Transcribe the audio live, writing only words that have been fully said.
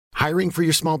Hiring for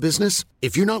your small business?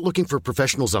 If you're not looking for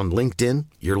professionals on LinkedIn,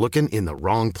 you're looking in the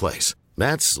wrong place.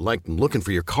 That's like looking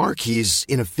for your car keys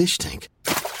in a fish tank.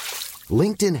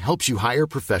 LinkedIn helps you hire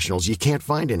professionals you can't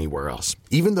find anywhere else,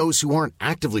 even those who aren't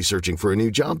actively searching for a new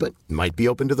job but might be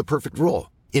open to the perfect role.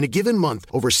 In a given month,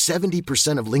 over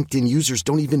 70% of LinkedIn users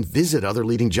don't even visit other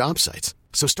leading job sites.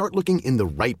 So start looking in the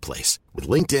right place. With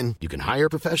LinkedIn, you can hire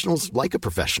professionals like a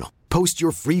professional. Post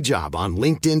your free job on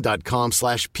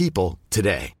linkedin.com/people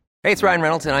today. Hey, it's Ryan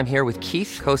Reynolds, and I'm here with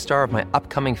Keith, co-star of my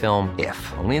upcoming film, If,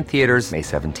 only in theaters May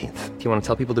 17th. Do you want to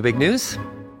tell people the big news?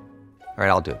 All right,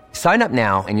 I'll do it. Sign up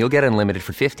now and you'll get unlimited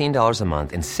for $15 a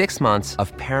month and 6 months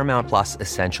of Paramount Plus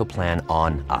Essential Plan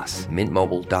on us.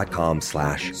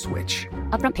 MintMobile.com/switch.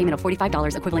 Upfront payment of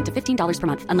 $45 equivalent to $15 per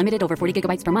month. Unlimited over 40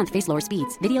 gigabytes per month. Face lower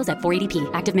speeds. Videos at 480p.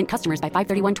 Active Mint customers by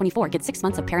 531.24 get 6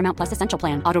 months of Paramount Plus Essential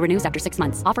Plan. Auto renews after 6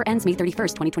 months. Offer ends May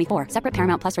 31st, 2024. Separate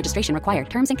Paramount Plus registration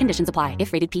required. Terms and conditions apply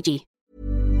if rated PG.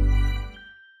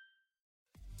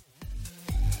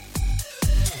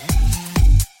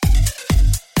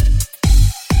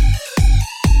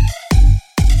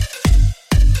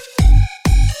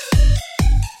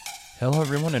 Hello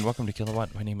everyone and welcome to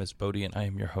Kilowatt. My name is Bodhi and I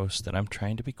am your host, and I'm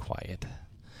trying to be quiet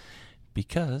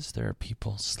because there are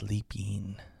people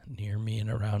sleeping near me and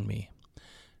around me.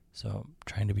 So I'm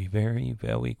trying to be very,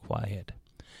 very quiet.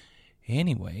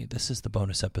 Anyway, this is the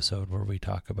bonus episode where we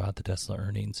talk about the Tesla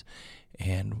earnings,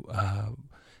 and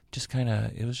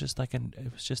it was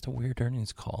just a weird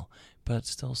earnings call, but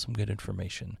still some good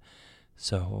information.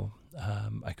 So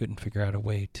I couldn't figure out a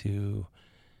way to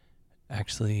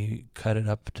actually cut it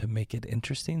up to make it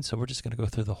interesting, so we're just going to go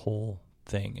through the whole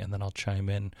thing and then I'll chime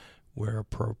in where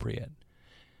appropriate.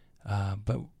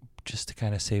 But just to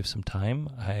kind of save some time,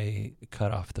 I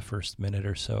cut off the first minute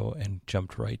or so and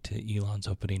jumped right to Elon's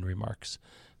opening remarks.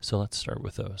 So let's start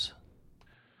with those.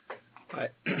 So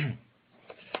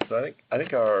I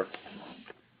think our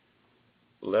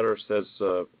letter says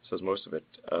most of it,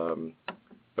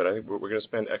 but I think we're going to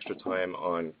spend extra time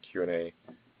on Q&A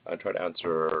and try to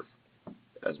answer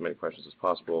as many questions as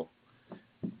possible.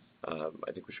 I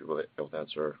think we should be able to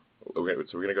answer. We're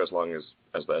going to go as long as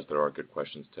there are good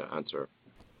questions to answer.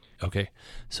 Okay,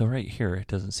 so right here, it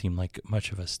doesn't seem like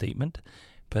much of a statement,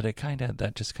 but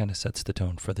that just kind of sets the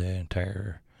tone for the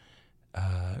entire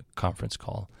conference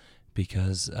call,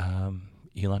 because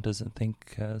Elon doesn't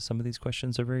think some of these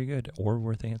questions are very good or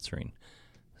worth answering.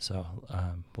 So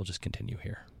we'll just continue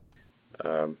here.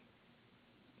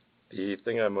 The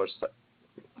thing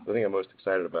I'm most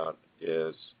excited about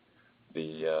is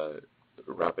the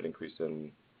rapid increase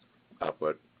in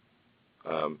output.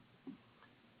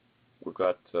 We've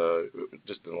got,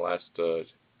 just in the last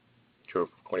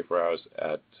 24 hours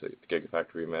at the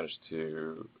Gigafactory, we managed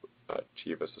to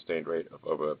achieve a sustained rate of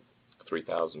over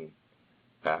 3,000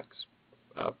 packs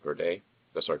per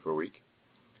week.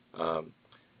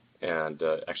 And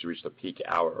actually reached a peak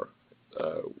hour,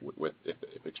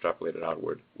 if extrapolated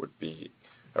outward, would be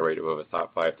a rate of over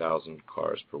 5,000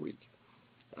 cars per week.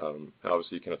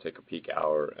 Obviously, you cannot take a peak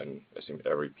hour and assume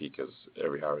every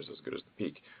hour is as good as the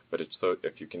peak. But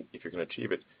if you can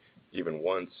achieve it even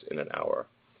once in an hour,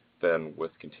 then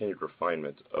with continued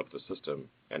refinement of the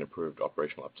system and improved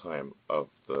operational uptime of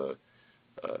the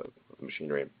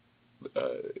machinery,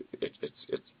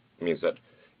 it means that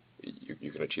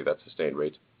you can achieve that sustained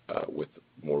rate with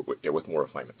more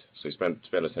refinement. So you spend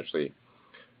essentially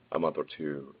a month or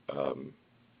two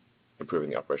improving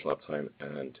the operational uptime,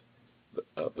 and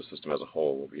the system as a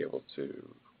whole will be able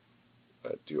to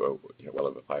do well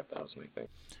over 5,000, I think.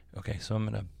 Okay, so I'm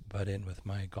going to butt in with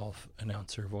my golf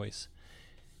announcer voice.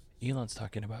 Elon's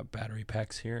talking about battery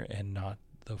packs here and not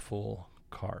the full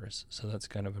cars, so that's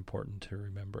kind of important to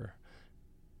remember.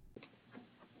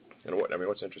 And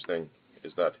what's interesting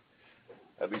is that,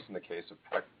 at least in the case of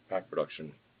pack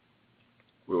production,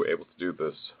 we were able to do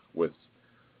this with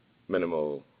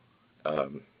minimal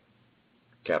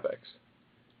CapEx.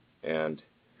 And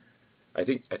I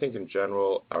think in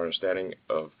general, our understanding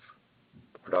of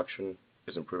production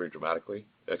is improving dramatically,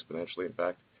 exponentially, in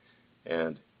fact.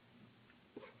 And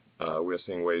we are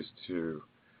seeing ways to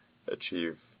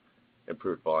achieve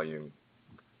improved volume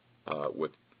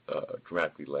with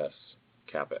dramatically less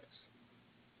CapEx.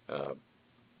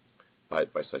 By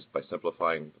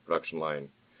simplifying the production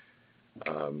line,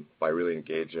 by really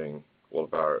engaging all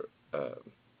of our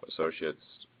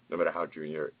associates, no matter how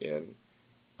junior, in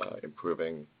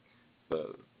improving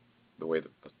the way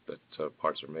that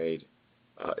parts are made.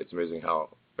 It's amazing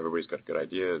how everybody's got good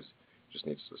ideas, just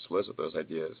needs to solicit those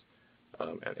ideas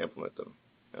and implement them.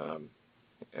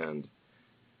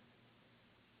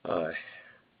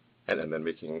 and then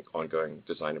making ongoing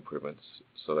design improvements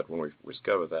so that when we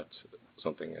discover that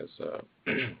something is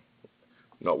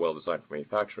not well designed for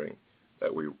manufacturing,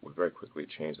 that we would very quickly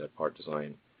change that part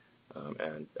design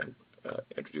and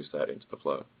introduce that into the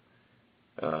flow.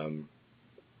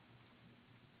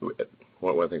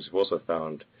 One of the things we've also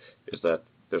found is that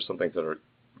there's some things that are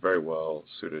very well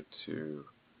suited to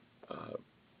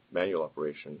manual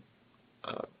operation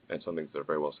and some things that are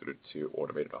very well suited to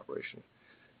automated operation.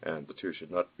 And the two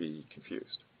should not be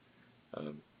confused.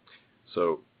 I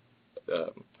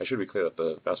should be clear that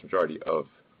the vast majority of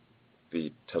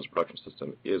the Tesla production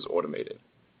system is automated.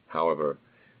 However,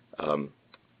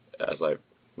 as I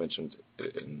mentioned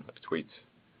in a tweet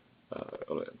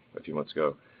a few months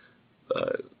ago,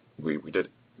 we did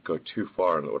go too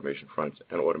far on the automation front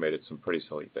and automated some pretty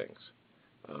silly things.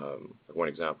 One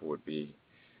example would be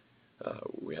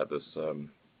we had this.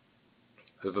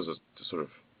 This is sort of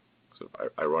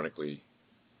ironically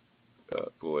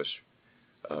foolish.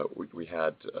 We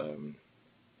had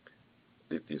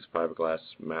these fiberglass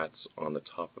mats on the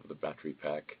top of the battery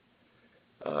pack.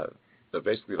 They're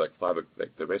basically like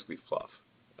they're basically fluff.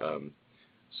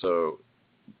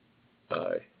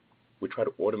 We try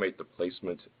to automate the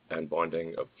placement and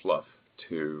bonding of fluff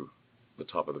to the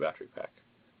top of the battery pack,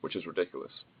 which is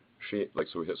ridiculous. So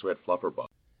we had Flufferbot.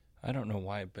 I don't know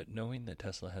why, but knowing that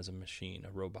Tesla has a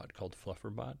robot called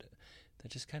Flufferbot, that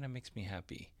just kind of makes me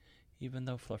happy, even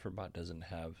though Flufferbot doesn't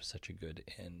have such a good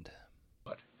end.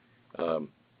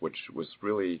 Which was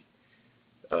really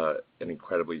an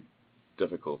incredibly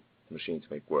difficult machine to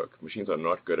make work. Machines are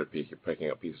not good at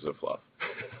picking up pieces of fluff.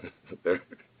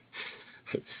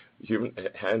 Human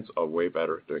hands are way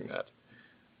better at doing that.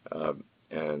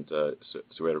 So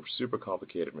we had a super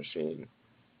complicated machine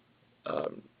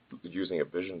using a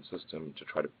vision system to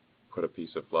try to put a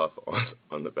piece of fluff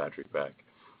on the battery pack.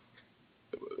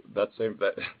 Then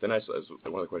one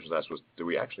of the questions asked was, do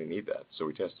we actually need that? So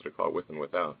we tested a car with and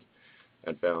without,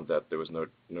 and found that there was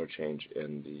no change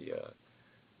in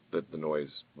the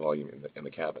noise volume in the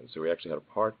cabin. So we actually had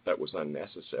a part that was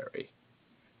unnecessary,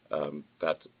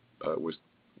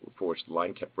 for which the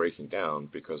line kept breaking down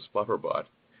because Flufferbot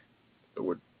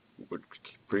would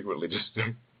frequently just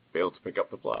fail to pick up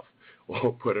the fluff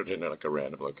or put it in like a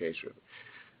random location.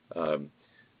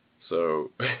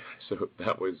 So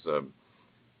that was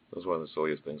one of the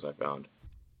silliest things I found.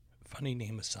 Funny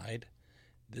name aside,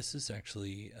 this is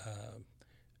actually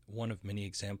one of many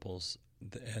examples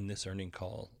in this earnings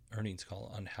call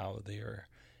on how they are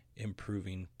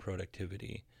improving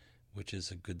productivity, which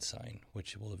is a good sign,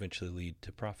 which will eventually lead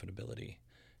to profitability.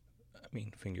 I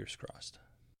mean, fingers crossed.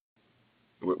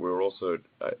 We're also,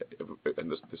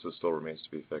 and this still remains to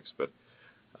be fixed, but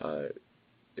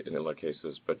in a lot of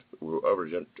cases, but we're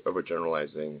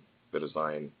overgeneralizing the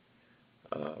design.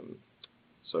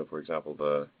 So, for example,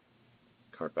 the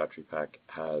current battery pack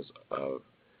has a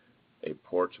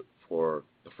port for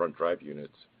the front drive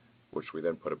units, which we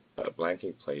then put a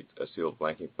sealed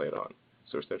blanking plate on.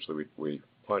 So essentially, we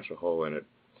punch a hole in it,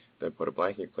 then put a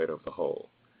blanking plate over the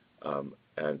hole,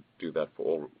 and do that for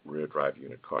all rear drive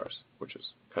unit cars, which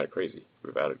is kind of crazy.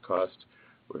 We've added cost,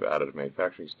 we've added a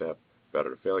manufacturing step, we've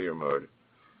added a failure mode,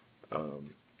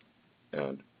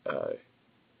 and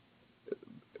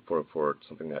for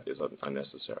something that is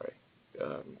unnecessary.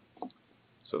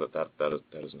 So that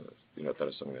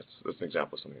is something that's an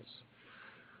example of something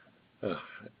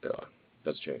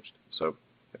that's changed. So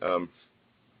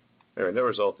anyway, the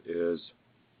result is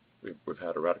we've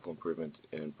had a radical improvement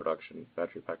in production.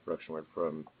 Battery pack production went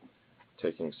from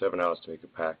taking 7 hours to make a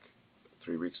pack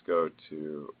 3 weeks ago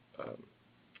to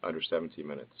under 17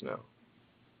 minutes now.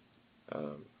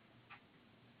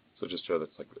 So just show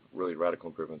that's like really radical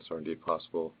improvements are indeed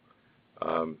possible.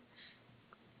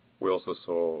 We also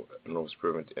saw enormous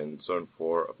improvement in Zone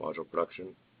 4 of module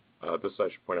production. This, I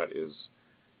should point out, is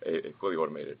a fully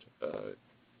automated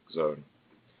zone,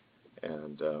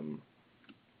 and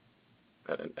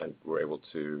we're able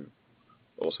to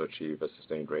also achieve a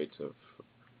sustained rate of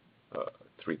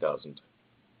 3,000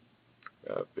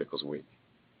 vehicles a week.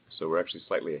 So we're actually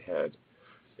slightly ahead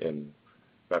in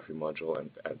battery module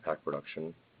and pack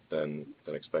production than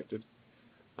expected.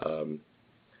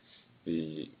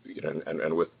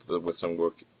 With some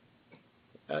work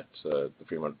at the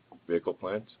Fremont vehicle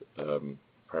plant,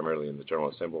 primarily in the general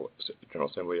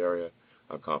assembly area,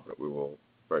 I'm confident we will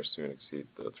very soon exceed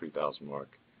the 3,000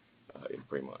 mark in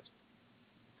Fremont.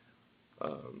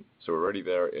 So we're already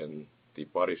there in the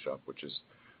body shop, which is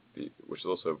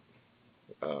also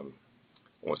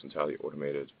almost entirely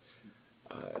automated,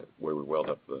 where we weld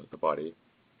up the body.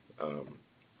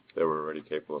 They were already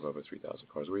capable of over 3,000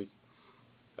 cars a week.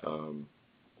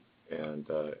 and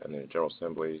then general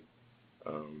assembly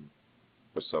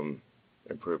with some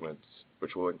improvements,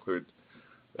 which will include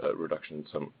reduction,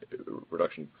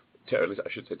 at least I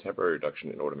should say temporary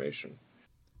reduction in automation.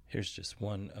 Here's just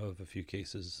one of a few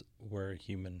cases where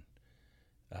human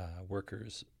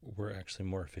workers were actually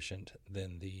more efficient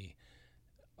than the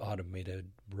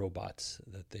automated robots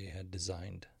that they had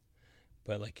designed.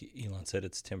 But like Elon said,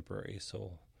 it's temporary,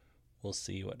 so we'll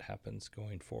see what happens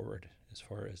going forward as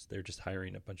far as they're just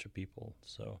hiring a bunch of people.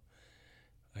 So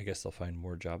I guess they'll find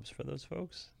more jobs for those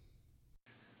folks.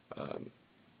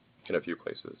 In a few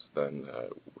places, then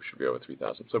we should be over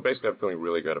 3,000. So basically, I'm feeling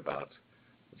really good about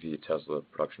the Tesla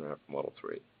production ramp for Model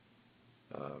 3.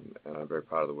 And I'm very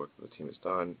proud of the work that the team has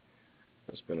done.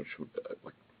 It's been an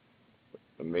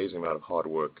amazing amount of hard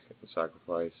work and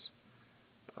sacrifice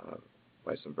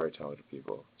by some very talented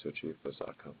people to achieve this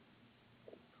outcome.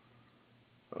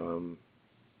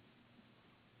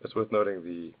 It's worth noting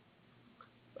you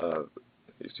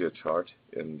see a chart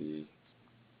in the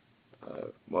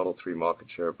Model 3 market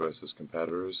share versus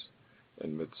competitors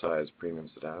in mid-size premium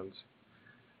sedans.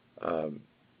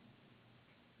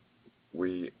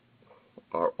 We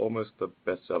are almost the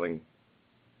best-selling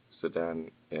sedan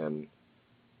in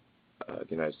the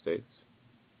United States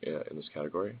in this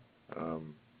category,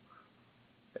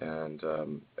 and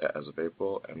as of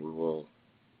April, and we will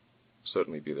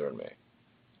certainly be there in May.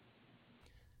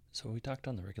 So we talked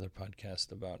on the regular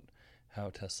podcast about how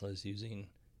Tesla is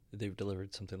they've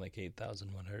delivered something like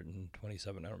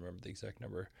 8,127, I don't remember the exact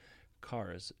number,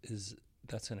 cars.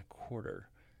 That's in a quarter.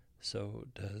 So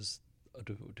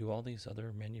do all these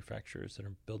other manufacturers that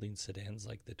are building sedans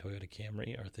like the Toyota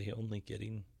Camry, are they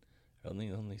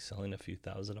only selling a few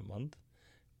thousand a month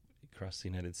across the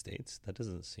United States? That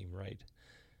doesn't seem right.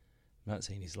 I'm not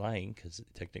saying he's lying, because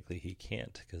technically he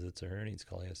can't, because it's an earnings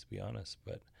call, he has to be honest,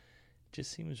 but it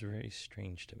just seems very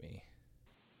strange to me.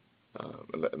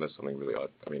 And that's something really odd.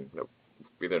 I mean,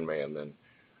 be there in May, and then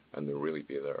really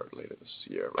be there later this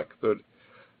year.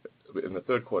 In the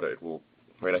third quarter, it will.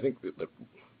 I mean, I think that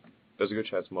there's a good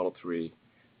chance Model 3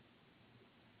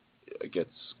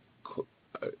 gets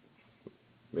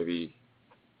maybe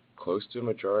close to a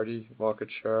majority market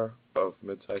share of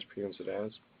mid-sized premium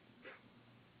sedans.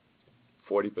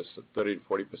 30 to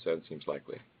 40% seems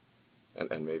likely,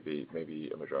 and maybe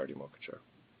a majority market share.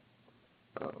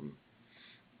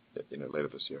 Later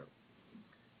this year.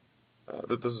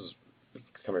 This is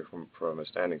coming from a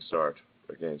standing start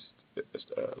against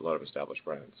a lot of established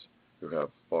brands who have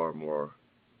far more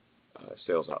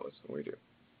sales outlets than we do.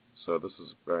 So this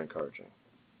is very encouraging.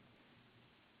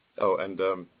 Oh, and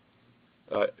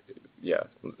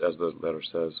as the letter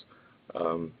says,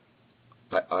 I'm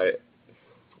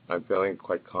feeling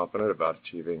quite confident about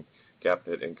achieving GAAP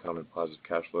net income and positive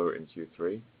cash flow in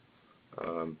Q3.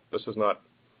 This is not,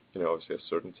 obviously a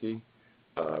certainty,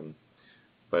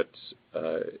 but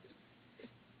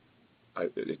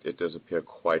it does appear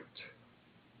quite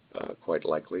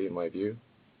likely in my view.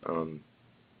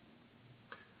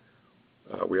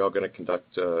 We are going to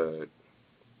conduct sort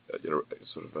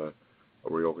of a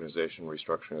reorganization,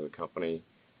 restructuring of the company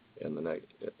in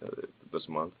this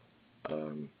month,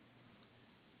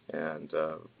 and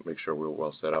make sure we're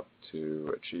well set up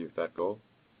to achieve that goal.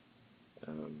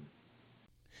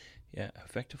 Yeah,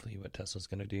 effectively what Tesla's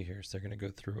going to do here is they're going to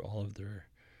go through all of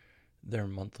their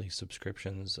monthly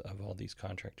subscriptions of all these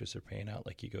contractors they're paying out.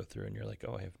 Like you go through and you're like,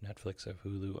 oh, I have Netflix, I have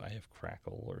Hulu, I have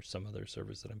Crackle, or some other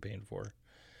service that I'm paying for,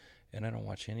 and I don't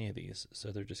watch any of these.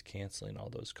 So they're just canceling all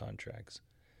those contracts.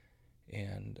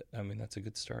 And I mean, that's a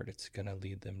good start. It's going to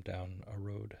lead them down a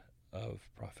road of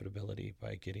profitability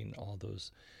by getting all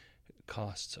those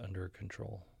costs under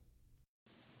control.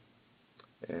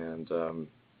 And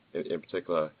in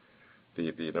particular, the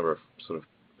number of sort of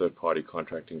third-party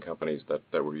contracting companies that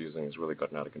we're using has really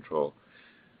gotten out of control.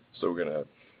 So we're going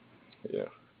to,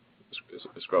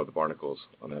 scrub the barnacles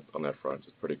on that front.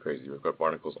 It's pretty crazy. We've got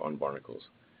barnacles on barnacles.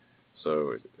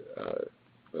 So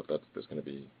there's going to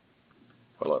be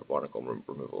quite a lot of barnacle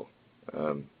removal.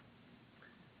 All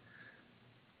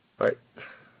right.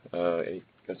 You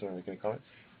guys want to make any comments?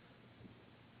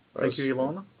 Thank you,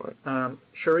 Elon. Right.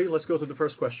 Sherry, let's go to the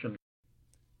first question.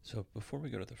 So before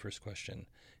we go to the first question,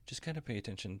 just kind of pay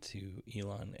attention to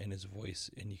Elon and his voice,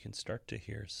 and you can start to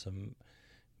hear some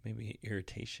maybe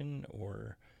irritation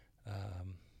or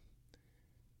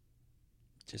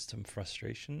just some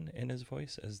frustration in his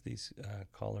voice as these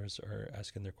callers are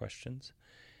asking their questions.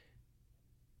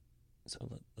 So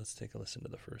let's take a listen to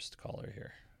the first caller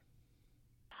here.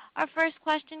 Our first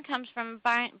question comes from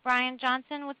Brian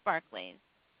Johnson with Barclays.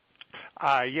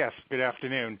 Yes, good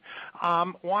afternoon.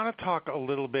 Want to talk a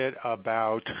little bit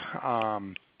about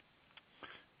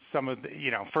some of the,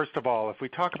 first of all, if we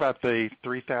talk about the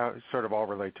 3,000, sort of all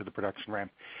relate to the production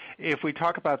ramp. If we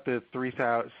talk about the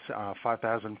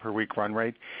 5,000 per week run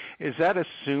rate, is that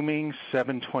assuming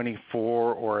 7/24,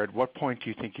 or at what point do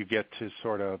you think you get to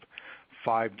sort of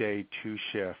 5-day,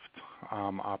 2-shift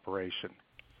operation?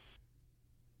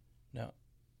 Now,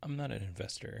 I'm not an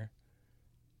investor.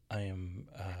 I am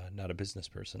not a business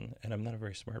person, and I'm not a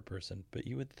very smart person, but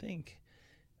you would think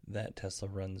that Tesla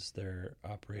runs their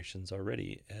operations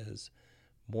already as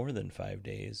more than 5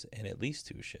 days and at least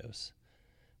 2 shifts.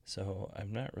 So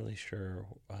I'm not really sure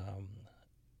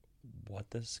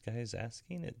what this guy is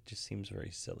asking. It just seems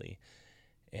very silly.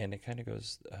 And it kind of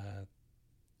goes,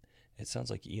 it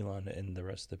sounds like Elon and the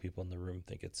rest of the people in the room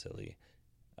think it's silly.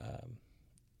 I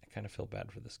kind of feel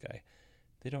bad for this guy.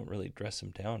 They don't really dress him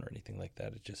down or anything like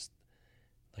that. It's just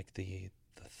like the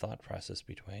thought process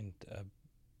behind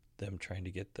them trying to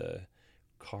get the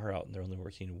car out and they're only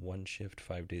working 1 shift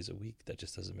 5 days a week. That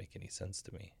just doesn't make any sense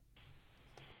to me.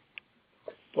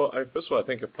 Well, first of all, I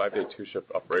think a 5-day,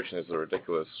 2-shift operation is a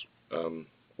ridiculous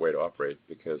way to operate,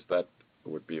 because that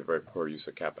would be a very poor use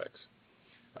of CapEx.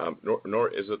 Nor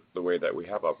is it the way that we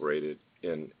have operated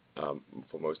in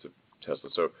for most of Tesla.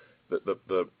 So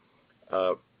the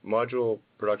module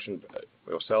production,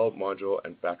 cell module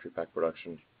and battery pack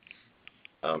production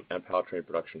and powertrain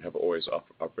production have always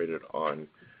operated on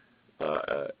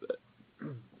a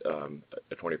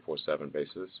 24/7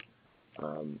 basis,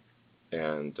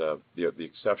 and the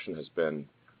exception has been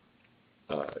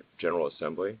general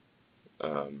assembly,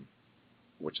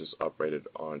 which is operated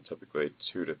on typically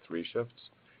 2 to 3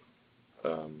 shifts.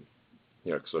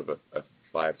 Sort of a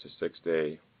 5 to 6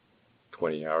 day,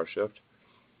 20-hour shift,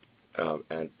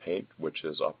 and paint, which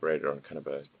is operated on kind of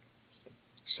a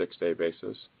 6-day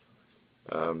basis.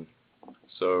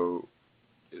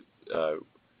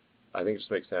 I think it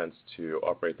just makes sense to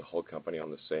operate the whole company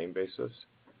on the same basis.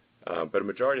 But a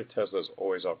majority of Tesla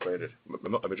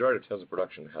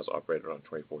production has operated on a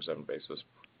 24/7 basis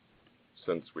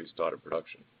since we started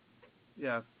production.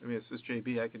 Yeah, I mean, this is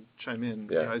JB. I could chime in.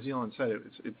 Yeah. As Elon said,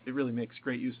 it really makes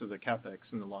great use of the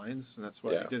CapEx in the lines, and that's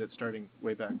why we did it starting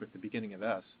way back with the beginning of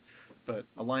S. But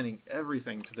aligning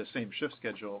everything to the same shift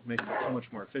schedule makes it so much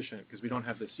more efficient, because we don't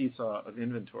have the seesaw of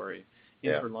inventory,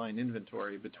 interline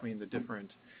inventory between the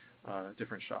different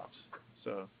shops.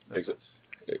 So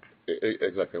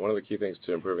exactly. One of the key things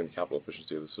to improving the capital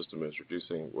efficiency of the system is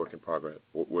reducing work in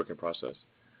process.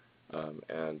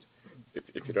 And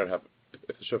if you don't have,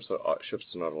 if the shifts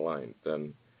are not aligned,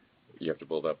 then you have to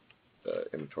build up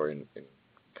inventory in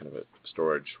kind of a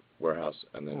storage warehouse,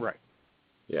 and then right.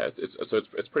 Yeah,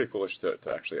 it's pretty foolish to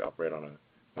actually operate on a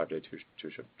 5-day,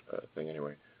 2-shift thing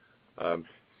anyway.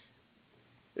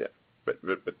 Yeah, but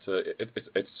it's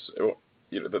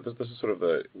this is sort of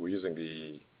we're using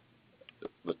the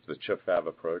chip fab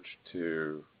approach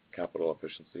to capital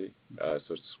efficiency. So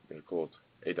it's called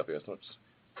AWS.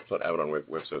 It's not Amazon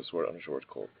Web Service. I'm not sure what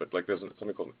it's called, but like there's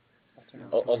something called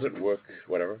alternate work,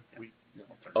 whatever.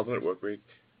 Alternate work week.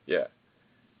 Yeah.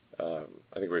 I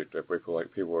think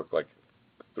people work like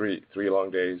three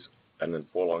long days and then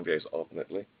 4 long days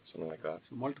alternately, something like that.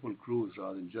 So multiple crews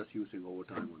rather than just using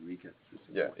overtime on weekends.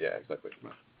 Yeah, exactly.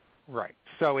 Right.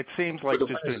 So it seems like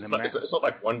just doing the math. It's not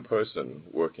like one person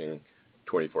working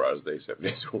 24 hours a day, 7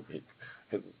 days a week.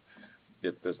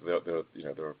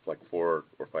 There are like 4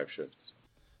 or 5 shifts.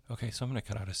 Okay, so I'm going to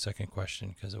cut out a second question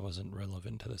because it wasn't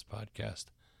relevant to this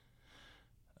podcast.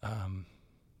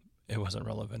 It wasn't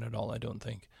relevant at all, I don't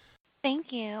think.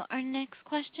 Thank you. Our next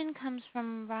question comes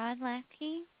from Rod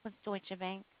Lackey with Deutsche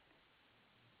Bank.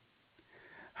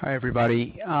 Hi,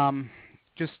 everybody.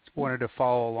 Just wanted to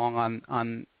follow along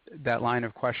on that line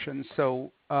of questions.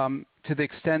 So to the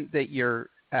extent that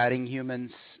you're adding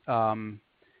humans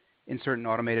in certain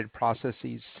automated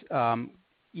processes, can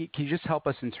you just help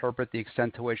us interpret the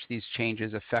extent to which these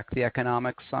changes affect the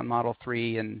economics on Model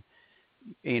 3? And,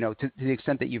 to the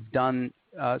extent that you've done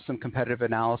some competitive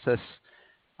analysis,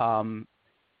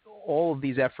 all of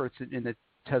these efforts in the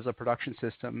Tesla production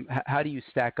system, how do you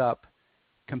stack up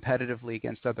competitively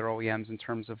against other OEMs in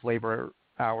terms of labor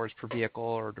hours per vehicle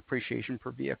or depreciation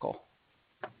per vehicle?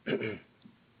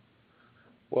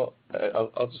 Well,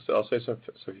 I'll say a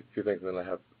few things, and then I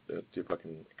have Deepak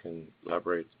can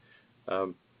elaborate.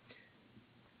 Let's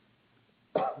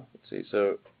see.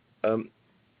 So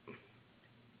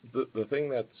the thing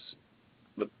that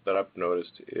I've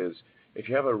noticed is if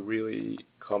you have a really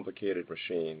complicated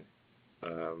machine,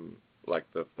 like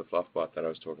the Fluffbot that I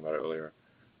was talking about earlier,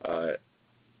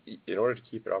 in order to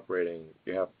keep it operating,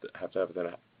 you have to have then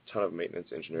a ton of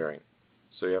maintenance engineering.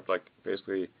 So you have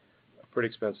basically a pretty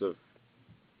expensive,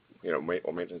 or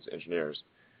maintenance engineers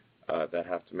that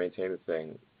have to maintain the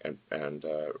thing and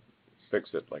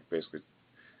fix it, like basically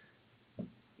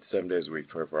 7 days a week,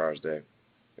 24 hours a day.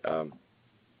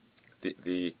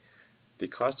 The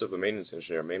cost of the maintenance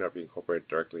engineer may not be incorporated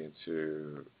directly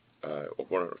into, or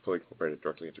not fully incorporated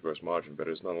directly into gross margin, but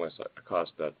it is nonetheless a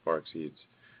cost that far exceeds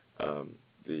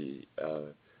the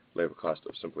labor cost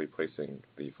of simply placing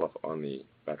the fluff on the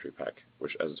battery pack,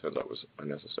 which, as it turns out, was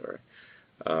unnecessary.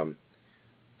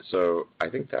 So I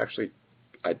think that actually,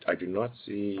 I do not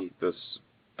see this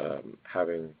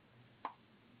having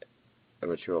a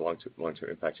material long-term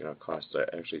impact in our costs. I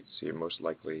actually see it most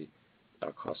likely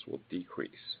our costs will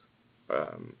decrease.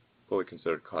 Fully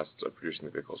considered costs of producing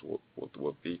the vehicles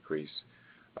will decrease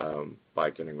by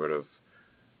getting rid of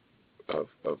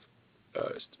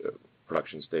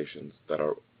production stations that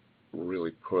are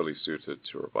really poorly suited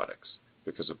to robotics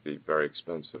because of the very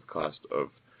expensive cost of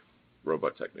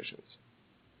robot technicians.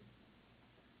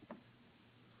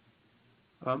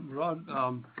 Rod,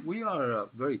 we are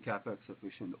very capex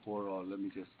efficient overall. Let me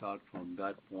just start from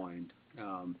that point.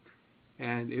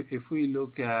 And if we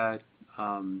look at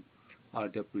our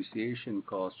depreciation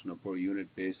cost on a per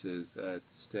unit basis at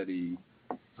steady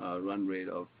run rate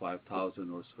of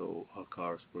 5,000 or so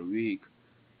cars per week,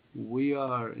 we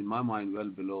are, in my mind, well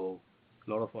below a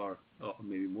lot of our,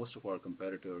 maybe most of our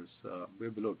competitors.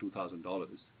 We're below $2,000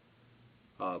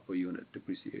 per unit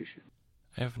depreciation.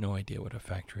 I have no idea what a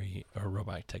factory or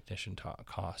robot technician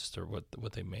costs or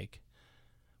what they make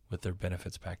with their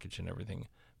benefits package and everything.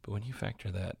 But when you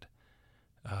factor that,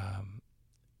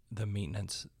 the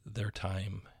maintenance, their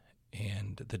time,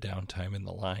 and the downtime in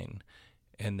the line,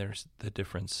 and there's the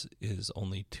difference is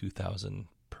only $2,000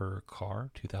 per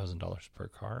car, $2,000 per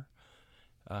car.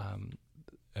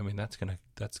 I mean that's gonna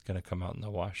come out in the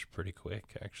wash pretty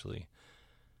quick, actually.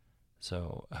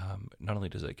 So not only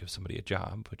does it give somebody a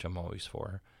job, which I'm always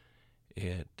for,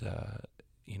 it's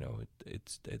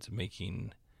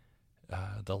making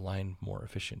the line more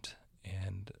efficient,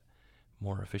 and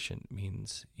more efficient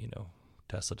means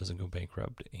Tesla doesn't go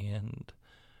bankrupt, and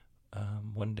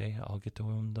one day I'll get to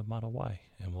own the Model Y,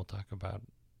 and we'll talk about.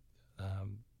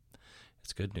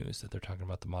 It's good news that they're talking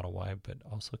about the Model Y, but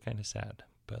also kind of sad.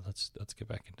 But let's get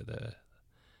back into the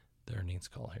earnings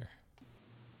call here.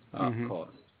 Of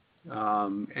course.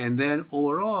 And then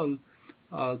overall,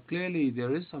 clearly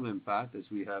there is some impact, as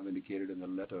we have indicated in the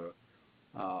letter,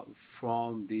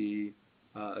 from the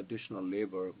additional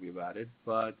labor we've added,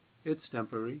 but it's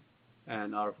temporary,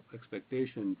 and our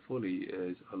expectation fully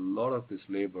is a lot of this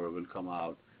labor will come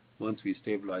out once we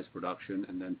stabilize production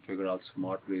and then figure out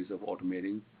smart ways of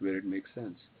automating where it makes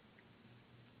sense.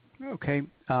 Okay,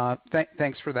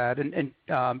 thanks for that. And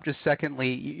just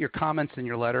secondly, your comments in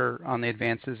your letter on the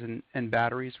advances in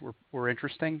batteries were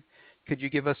interesting. Could you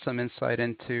give us some insight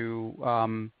into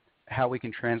how we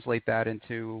can translate that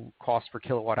into cost per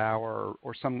kilowatt hour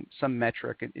or some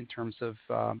metric in terms of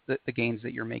the gains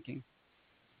that you're making?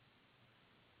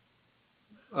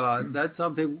 That's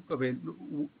something, I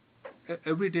mean,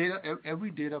 every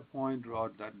data point,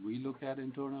 Rod, that we look at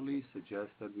internally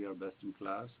suggests that we are best in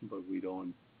class, but we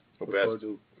don't. Best,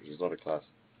 which is not a class.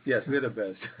 Yes, we're the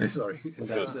best. Sorry.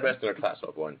 Best in a class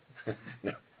of one.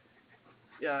 No.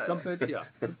 Yeah.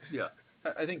 Yeah.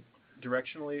 I think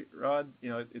directionally, Rod,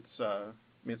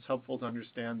 it's helpful to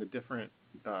understand the different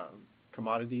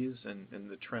commodities and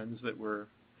the trends that we're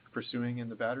pursuing in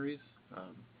the batteries.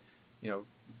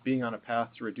 Being on a path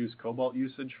to reduce cobalt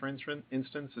usage, for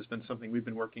instance, has been something we've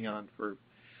been working on for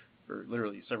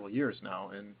literally several years now,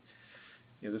 and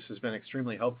this has been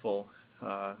extremely helpful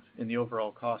in the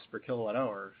overall cost per kilowatt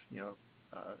hour,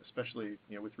 especially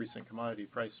with recent commodity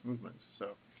price movements.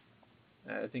 So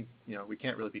I think we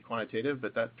can't really be quantitative,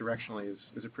 but that directionally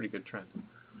is a pretty good trend.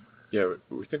 Yeah,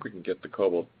 we think we can get the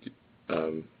cobalt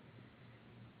to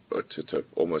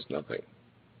almost nothing.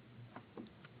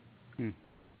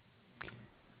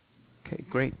 Okay,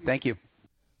 great. Thank you.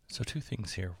 So two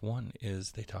things here. One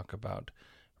is they talk about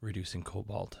reducing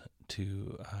cobalt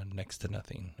to next to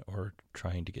nothing, or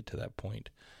trying to get to that point.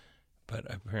 But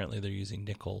apparently they're using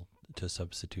nickel to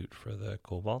substitute for the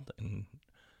cobalt, and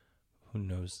who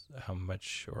knows how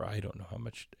much, or I don't know how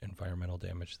much environmental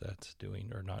damage that's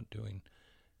doing or not doing,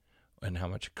 and how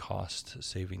much cost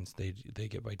savings they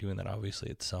get by doing that. Obviously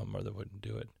it's some, or they wouldn't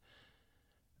do it.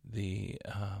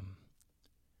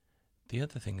 The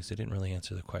other thing is they didn't really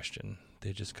answer the question.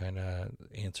 They just kind of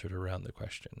answered around the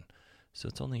question. So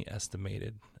it's only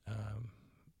estimated.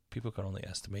 People can only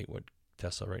estimate what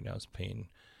Tesla right now is paying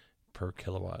per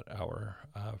kilowatt hour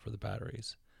for the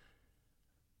batteries.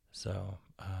 So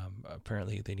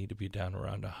apparently they need to be down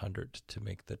around 100 to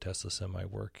make the Tesla Semi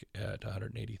work at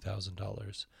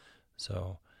 $180,000.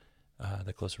 So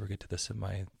The closer we get to the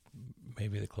semi,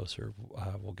 maybe the closer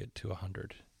we'll get to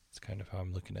 100. It's kind of how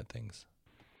I'm looking at things.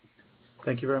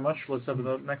 Thank you very much. Let's have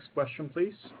the next question,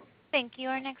 please. Thank you.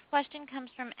 Our next question comes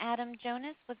from Adam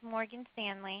Jonas with Morgan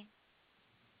Stanley.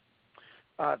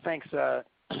 Thanks,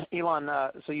 Elon.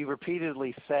 So you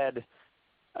repeatedly said,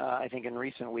 I think in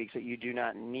recent weeks, that you do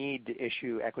not need to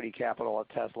issue equity capital at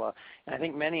Tesla. And I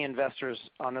think many investors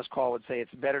on this call would say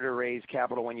it's better to raise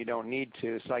capital when you don't need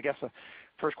to. So I guess the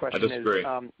first question is,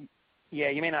 yeah,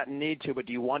 you may not need to, but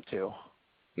do you want to?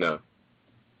 No.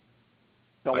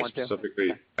 Don't want to?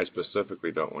 I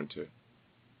specifically don't want to.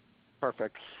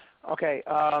 Perfect. Okay.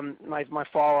 My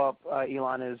follow-up,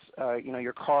 Elon, is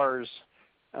your cars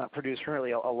produce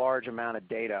really a large amount of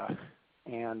data,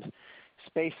 and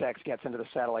SpaceX gets into the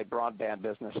satellite broadband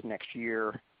business next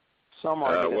year. Some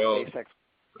argue that SpaceX.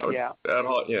 Yeah.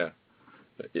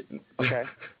 Okay.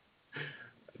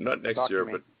 Not next year,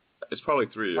 but it's probably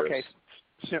 3 years. Okay.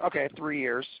 Okay, 3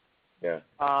 years. Yeah.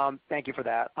 Thank you for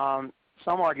that.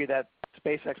 Some argue that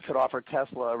SpaceX could offer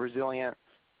Tesla a resilient,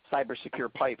 cyber-secure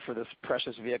pipe for this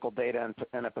precious vehicle data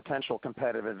and a potential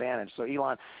competitive advantage. So,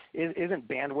 Elon, isn't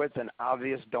bandwidth an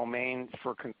obvious domain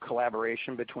for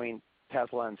collaboration between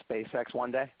Tesla and SpaceX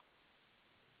one day?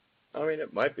 I mean,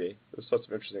 it might be. There's lots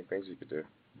of interesting things you could do.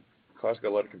 Car's got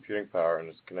a lot of computing power and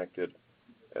is connected,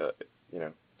 to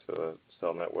the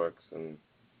cell networks and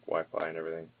Wi-Fi and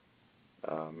everything.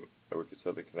 Or we could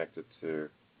certainly connect it to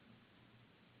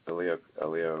a LEO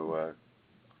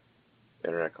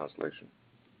internet constellation.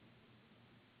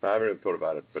 I haven't even thought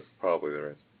about it, but probably there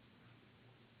is.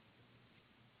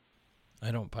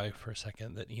 I don't buy for a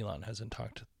second that Elon hasn't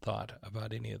thought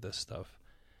about any of this stuff.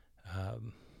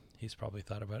 He's probably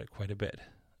thought about it quite a bit.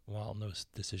 While no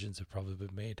decisions have probably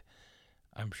been made,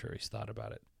 I'm sure he's thought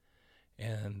about it.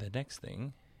 And the next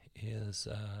thing is,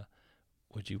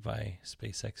 would you buy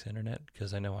SpaceX internet?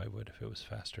 Because I know I would if it was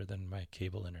faster than my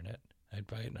cable internet. I'd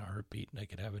buy it in a heartbeat, and I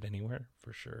could have it anywhere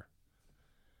for sure.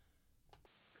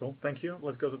 Cool. Thank you.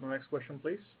 Let's go to the next question,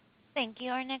 please. Thank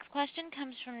you. Our next question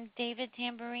comes from David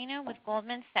Tamberrino with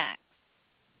Goldman Sachs.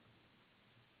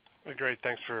 Great.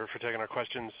 Thanks for taking our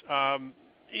questions.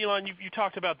 Elon, you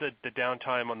talked about the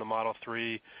downtime on the Model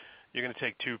 3. You're going to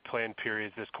take 2 planned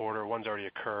periods this quarter. One's already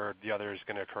occurred. The other is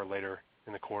going to occur later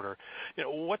in the quarter.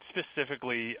 What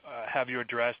specifically have you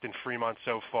addressed in Fremont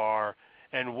so far,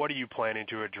 and what are you planning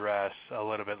to address a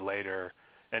little bit later?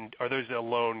 And are those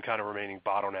alone kind of remaining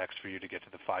bottlenecks for you to get to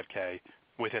the 5K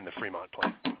within the Fremont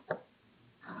plan?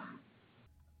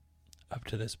 Up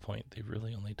to this point, they've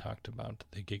really only talked about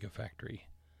the Gigafactory.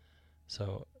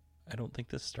 So I don't think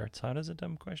this starts out as a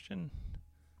dumb question.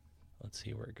 Let's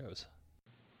see where it goes.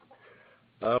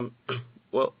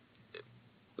 Well,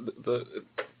 the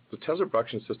Tesla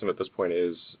production system at this point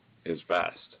is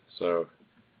vast. So,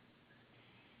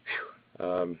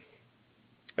 and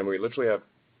we literally have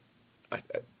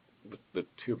the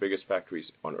 2 biggest factories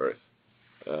on Earth,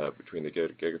 between the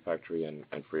Gigafactory and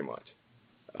Fremont.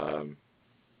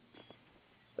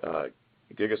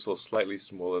 Giga's still slightly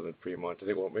smaller than Fremont. I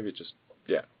think, maybe just,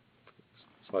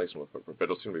 slightly smaller, but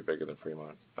it'll soon be bigger than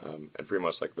Fremont. And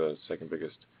Fremont's like the second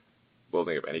biggest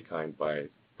building of any kind by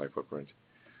footprint.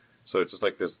 So it's just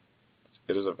like this.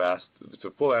 It is a vast.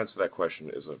 The full answer to that question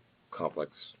is a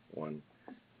complex one.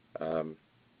 I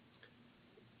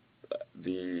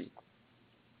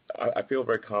feel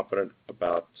very confident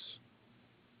about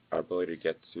our ability to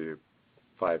get to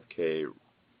 5K,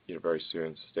 very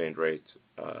soon, sustained rate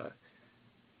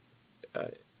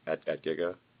at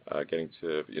Giga,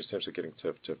 essentially getting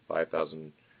to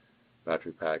 5,000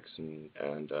 battery packs and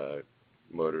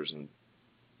motors and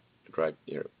drive,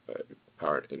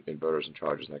 power inverters and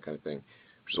chargers and that kind of thing,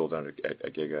 which is all done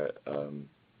at Giga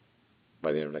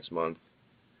by the end of next month.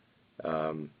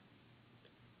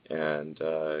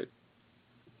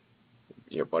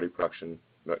 Body production,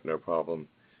 no problem.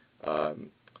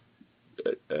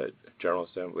 General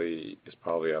assembly is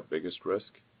probably our biggest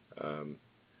risk, and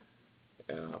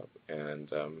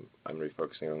I'm really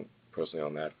focusing personally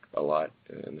on that a lot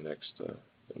in the next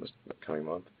in this coming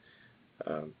month.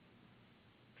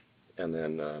 And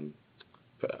then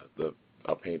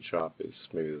our paint shop is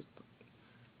maybe the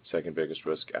second biggest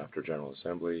risk after general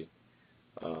assembly.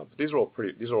 But these are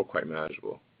all quite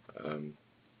manageable.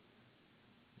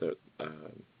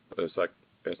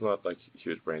 It's not like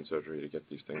huge brain surgery to get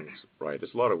these things right.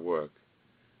 It's a lot of work.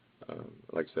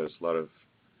 Like I said, it's a lot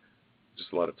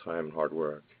of time and hard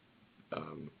work.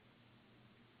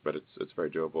 But it's very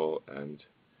doable, and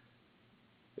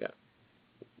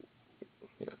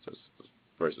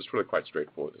it's really quite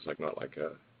straightforward. It's not like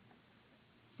a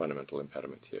fundamental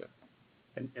impediment here.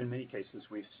 In many cases,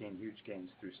 we've seen huge gains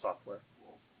through software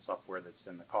that's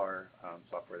in the car,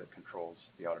 software that controls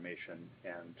the automation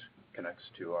and connects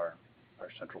to our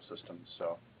central systems.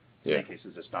 So in many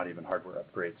cases, it's not even hardware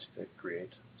upgrades that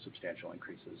create substantial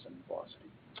increases in velocity.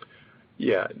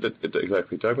 Yeah,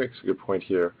 exactly. Doug makes a good point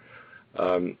here.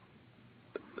 And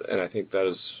I think that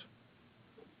is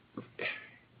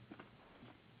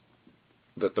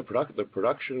that the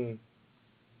production,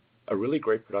 a really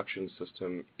great production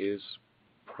system is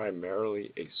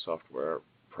primarily a software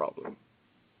problem.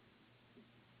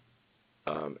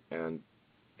 And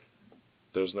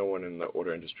there's no one in the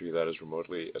auto industry that is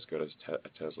remotely as good as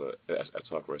Tesla at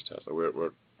software as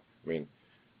Tesla.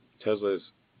 Tesla is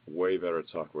way better at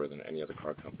software than any other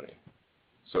car company.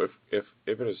 So if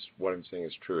it is what I'm saying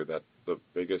is true, that the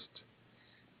biggest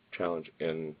challenge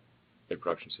in a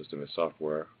production system is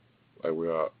software, we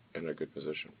are in a good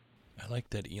position. I like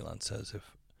that Elon says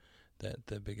that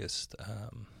the biggest,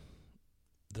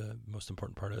 the most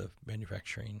important part of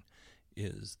manufacturing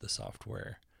is the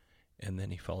software, and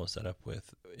then he follows that up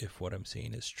with, if what I'm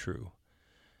saying is true.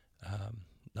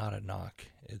 Not a knock.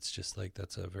 It's just like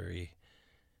that's a very,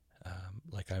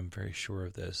 like I'm very sure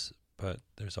of this, but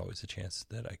there's always a chance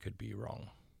that I could be wrong.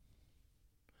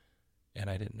 And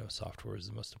I didn't know software was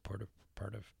the most important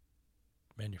part of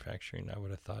manufacturing. I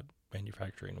would have thought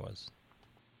manufacturing was.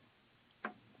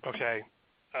 Okay.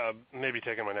 Maybe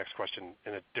taking my next question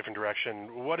in a different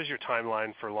direction. What is your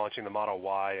timeline for launching the Model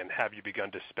Y, and have you begun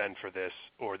to spend for this,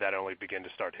 or that only begin to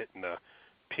start hitting the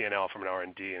P&L from an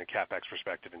R&D and a CapEx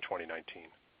perspective in 2019?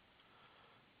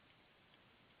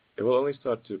 It will only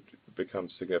start to become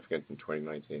significant in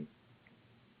 2019.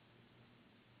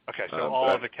 Okay, so all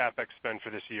of the CapEx spend for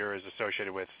this year is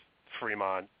associated with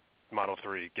Fremont Model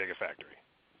 3 Gigafactory?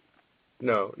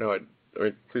 No, I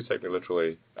mean, please take me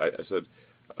literally. I said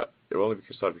it will only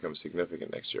start to become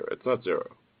significant next year. It's not zero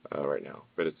right now,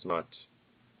 but it's not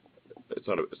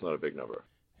a big number.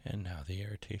 And now the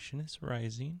irritation is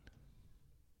rising.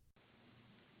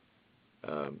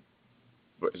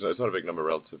 But it's not a big number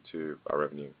relative to our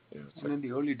revenue. And in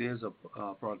the early days of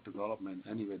product development,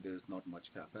 anyway, there's not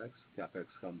much CapEx. CapEx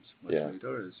comes much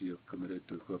later as you're committed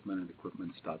to equipment, and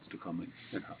equipment starts to come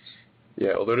in-house.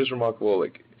 Yeah, although it is remarkable,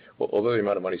 although the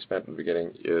amount of money spent in the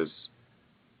beginning is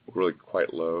really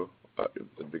quite low at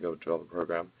the beginning of the development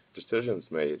program, decisions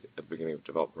made at the beginning of the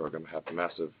development program have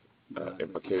massive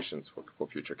implications for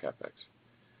future CapEx.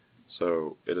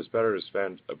 So it is better to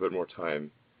spend a bit more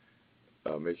time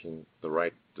making the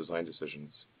right design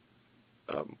decisions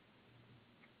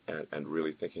and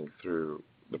really thinking through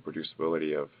the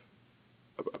producibility of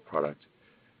a product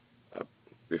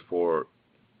before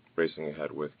racing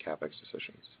ahead with CapEx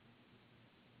decisions.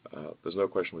 There's no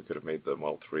question we could have made the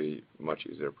Model 3 much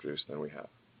easier to produce than we have.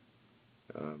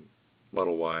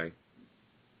 Model Y,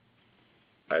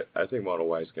 I think Model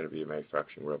Y is going to be a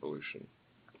manufacturing revolution.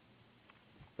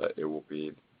 It will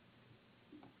be,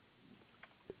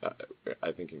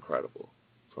 I think, incredible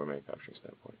from a manufacturing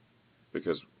standpoint,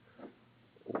 because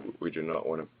we do not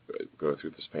want to go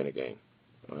through this pain again.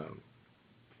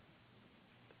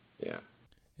 Yeah.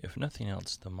 If nothing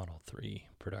else, the Model 3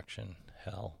 production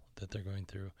hell that they're going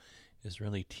through is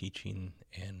really teaching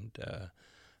and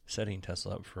setting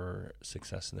Tesla up for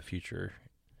success in the future,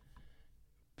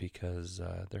 because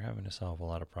they're having to solve a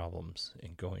lot of problems.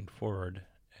 And going forward,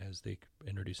 as they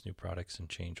introduce new products and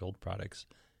change old products,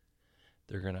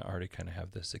 they're going to already kind of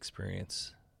have this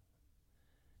experience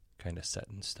kind of set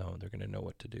in stone. They're going to know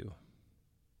what to do.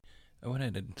 I went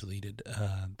ahead and deleted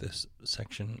this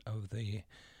section of the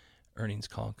earnings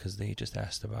call because they just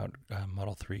asked about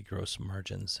Model 3 gross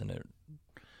margins, and it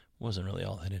wasn't really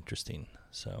all that interesting.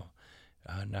 So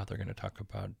now they're going to talk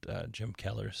about Jim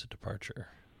Keller's departure.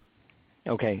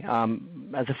 Okay.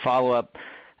 As a follow-up,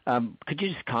 could you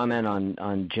just comment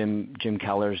on Jim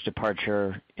Keller's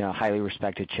departure? Highly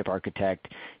respected chip architect.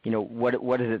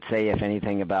 What does it say, if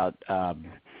anything, about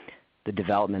the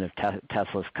development of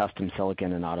Tesla's custom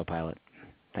silicon and autopilot?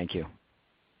 Thank you.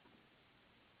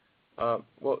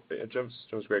 Well, Jim's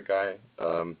a great guy,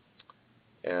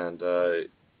 and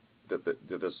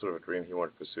did this sort of a dream he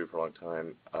wanted to pursue for a long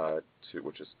time,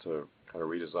 which is to kind of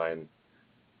redesign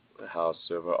how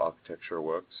server architecture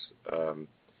works.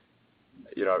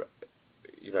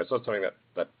 It's not something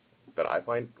that I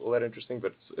find all that interesting,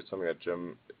 but it's something that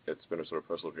it's been a sort of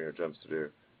personal dream of Jim's to do,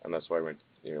 and that's why I went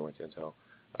to Intel.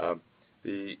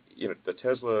 The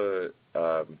Tesla,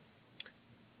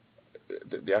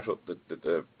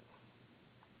 the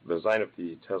design of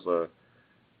the Tesla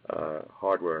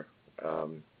hardware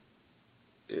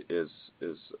is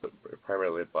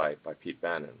primarily led by Pete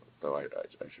Bannon, though I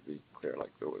should be clear,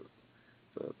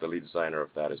 the lead designer of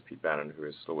that is Pete Bannon, who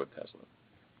is still with Tesla.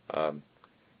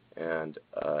 And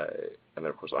then,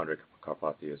 of course, Andrej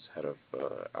Karpathy is head of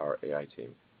our AI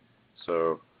team.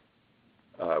 So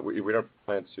we don't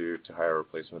plan to hire a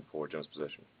replacement for Jim's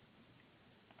position.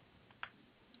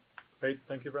 Great.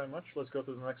 Thank you very much. Let's go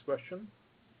to the next question.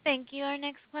 Thank you. Our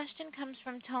next question comes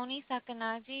from Tony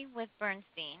Sacconaghi with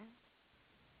Bernstein.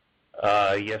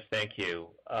 Yes, thank you.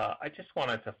 I just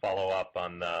wanted to follow up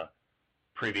on the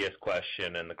previous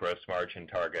question and the gross margin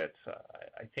targets.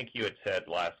 I think you had said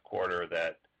last quarter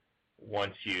that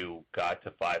once you got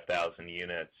to 5,000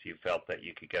 units, you felt that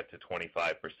you could get to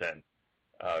 25%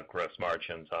 gross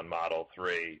margins on Model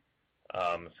 3.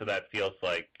 So that feels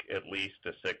like at least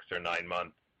a 6 or 9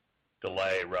 month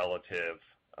delay relative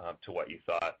to what you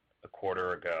thought a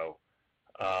quarter ago.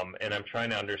 And I'm trying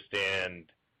to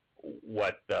understand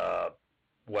what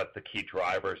the key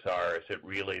drivers are. Is it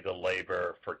really the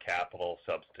labor for capital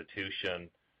substitution?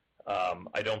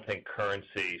 I don't think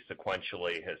currency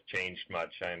sequentially has changed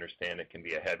much. I understand it can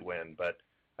be a headwind, but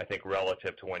I think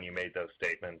relative to when you made those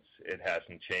statements, it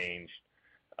hasn't changed.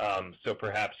 So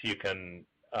perhaps you can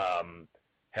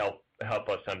help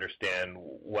us understand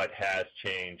what has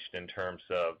changed in terms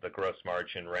of the gross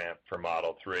margin ramp for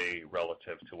Model 3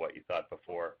 relative to what you thought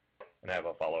before. And I have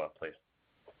a follow-up, please.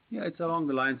 Yeah, it's along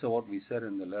the lines of what we said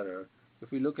in the letter. If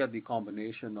we look at the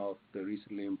combination of the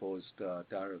recently imposed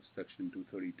tariffs, Section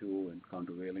 232 and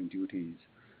countervailing duties,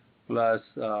 plus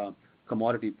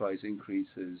commodity price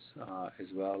increases, as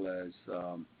well as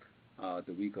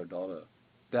the weaker dollar,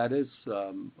 that is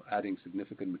adding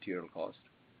significant material cost.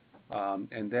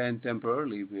 And then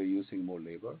temporarily, we're using more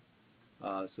labor.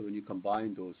 So when you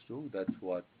combine those two, that's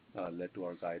what led to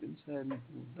our guidance. And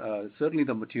certainly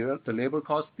the labor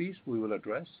cost piece we will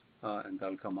address, and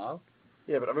that'll come out.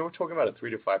 Yeah, but I mean, we're talking about a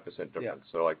 3 to 5% difference. Yeah.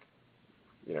 So like,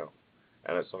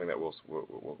 and it's something that we'll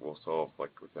solve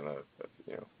like within a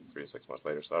 3 to 6 months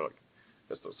later. So like,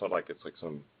 it's not like it's like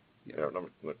some,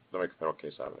 don't make a federal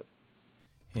case out of it.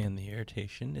 And the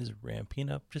irritation is ramping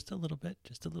up just a little bit.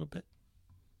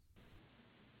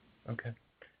 Okay.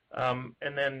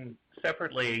 And then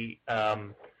separately,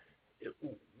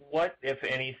 what, if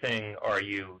anything, are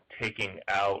you taking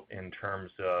out in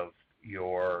terms of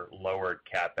your lowered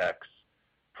CapEx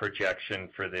projection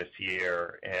for this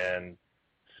year? And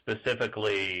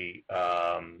specifically,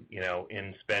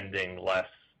 in spending less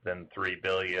than $3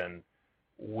 billion,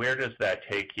 where does that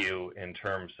take you in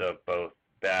terms of both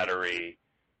battery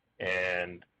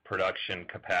and production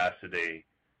capacity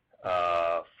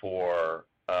for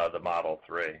the Model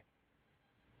 3?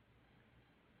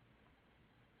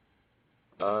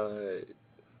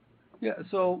 Yeah,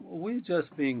 so we're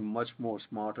just being much more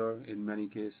smarter in many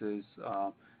cases.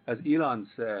 As Elon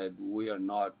said, we are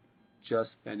not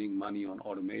just spending money on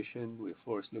automation. We're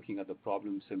first looking at the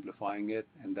problem, simplifying it,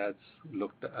 and that's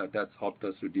helped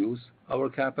us reduce our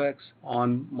CapEx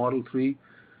on Model 3.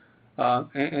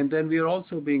 And then we are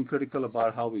also being critical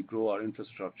about how we grow our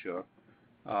infrastructure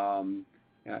and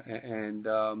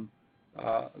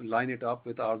line it up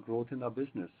with our growth in our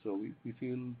business. So we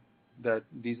feel that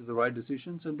these are the right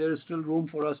decisions, and there is still room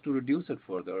for us to reduce it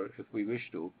further if we wish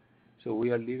to. So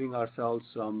we are leaving ourselves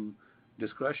some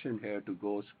discretion here to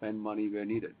go spend money where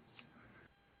needed.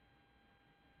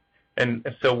 And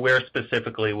so where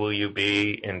specifically will you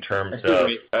be in terms of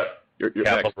your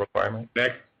capital requirement?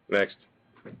 Next.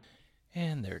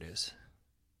 And there it is.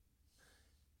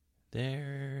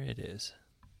 There it is.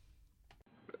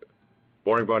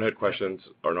 Boring bonehead questions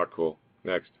are not cool.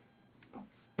 Next.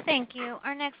 Thank you.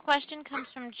 Our next question comes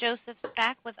from Joseph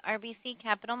Spak with RBC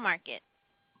Capital Markets.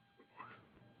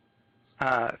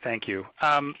 Thank you.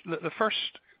 The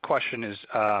first question is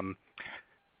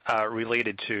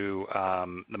related to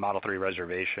the Model 3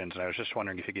 reservations, and I was just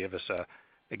wondering if you could give us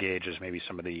a gauge as maybe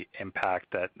some of the impact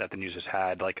that the news has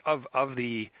had. Like of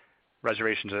the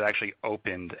reservations that actually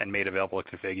opened and made available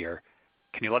to configure,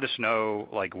 can you let us know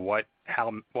like what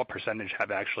percentage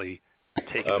have actually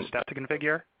taken the step to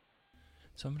configure?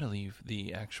 So I'm going to leave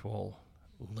the actual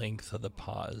length of the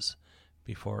pause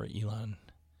before Elon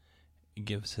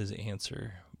gives his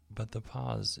answer, but the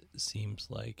pause seems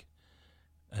like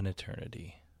an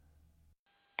eternity.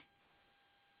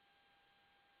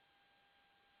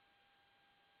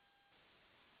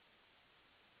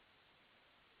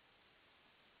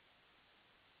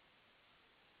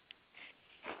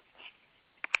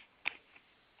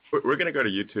 We're going to go to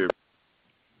YouTube.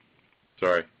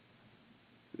 Sorry.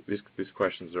 These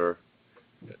questions are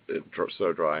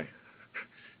so dry.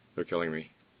 They're killing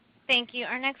me. Thank you.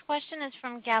 Our next question is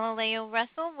from Galileo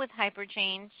Russell with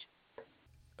Hyperchange.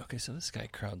 Okay, so this guy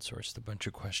crowdsourced a bunch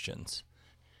of questions.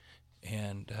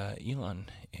 And Elon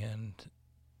and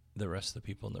the rest of the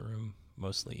people in the room,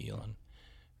 mostly Elon,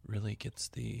 really gets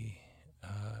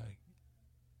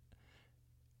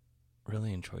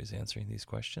really enjoys answering these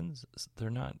questions. They're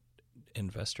not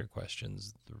investor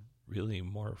questions. They're really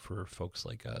more for folks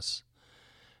like us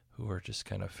who are just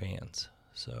kind of fans.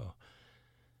 So,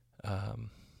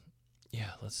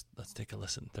 yeah, let's take a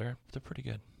listen. They're pretty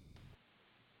good.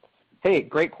 Hey,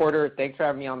 great quarter. Thanks for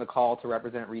having me on the call to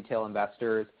represent retail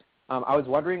investors. I was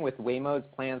wondering, with Waymo's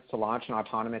plans to launch an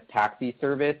autonomous taxi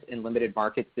service in limited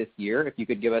markets this year, if you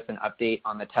could give us an update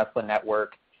on the Tesla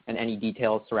network and any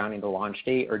details surrounding the launch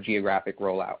date or geographic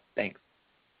rollout. Thanks.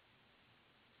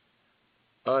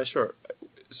 Sure.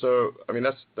 So, I mean,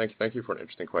 thank you for an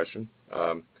interesting question.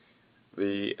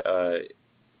 The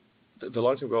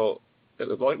long-term goal,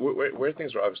 where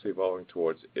things are obviously evolving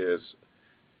towards is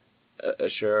a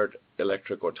shared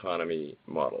electric autonomy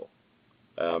model.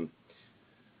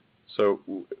 So,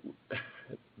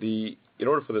 in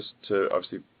order for this to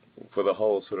obviously, for the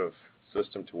whole sort of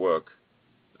system to work,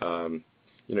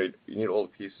 you need all the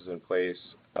pieces in place.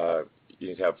 You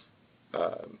need to have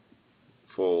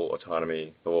full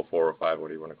autonomy, level 4 or 5, what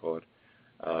do you want to call it?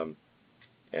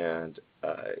 And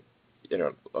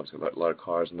obviously a lot of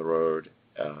cars on the road,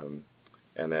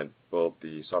 and then build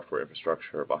the software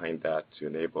infrastructure behind that to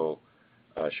enable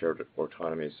shared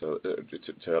autonomy, so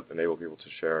to enable people to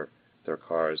share their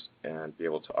cars and be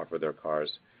able to offer their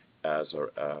cars as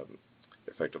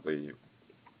effectively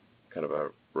kind of a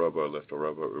robo-Lyft or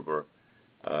robo-Uber.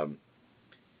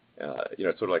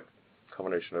 It's sort of like a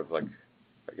combination of, like,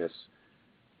 I guess,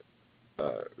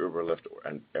 Uber, Lyft,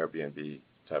 and Airbnb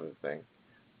type of thing,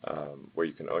 where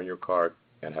you can own your car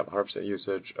and have 100%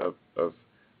 usage of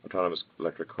autonomous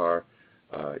electric car.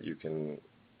 You can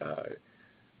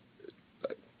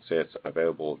say it's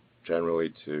available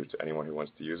generally to anyone who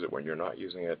wants to use it when you're not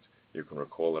using it. You can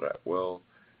recall it at will.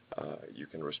 You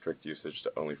can restrict usage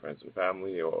to only friends and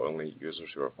family or only users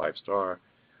who are 5-star.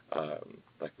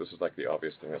 This is like the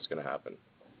obvious thing that's going to happen.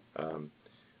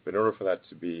 But in order for that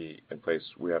to be in place,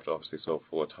 we have to obviously solve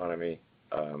full autonomy.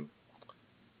 We're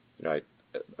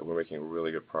making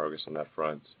really good progress on that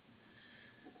front.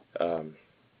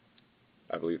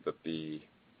 I believe that the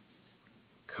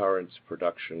current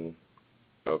production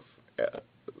of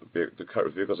the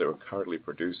vehicles that we're currently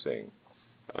producing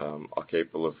are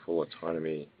capable of full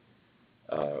autonomy,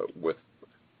 with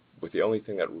the only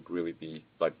thing that would really be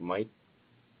might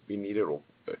be needed, or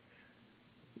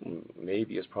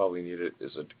maybe is probably needed,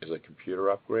 is a computer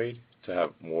upgrade to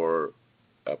have more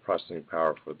processing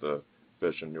power for the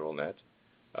vision neural net.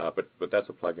 But that's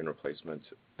a plug-in replacement,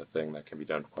 a thing that can be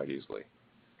done quite easily.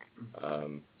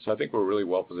 So I think we're really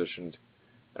well positioned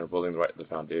and building the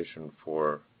foundation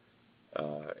for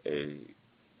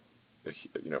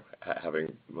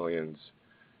having millions,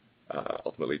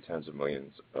 ultimately tens of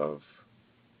millions of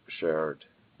shared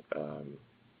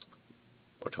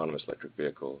autonomous electric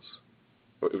vehicles,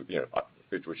 which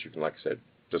you can, like I said,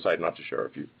 decide not to share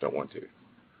if you don't want to.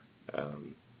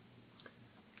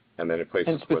 And then in places.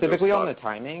 And specifically on the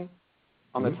timing,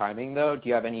 though, do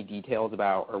you have any details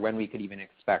about, or when we could even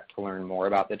expect to learn more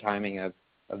about the timing of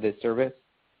this service?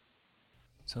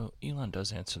 So Elon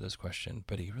does answer this question,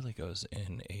 but he really goes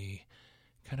in a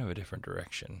kind of a different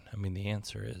direction. I mean, the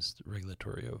answer is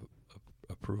regulatory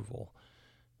approval,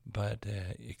 but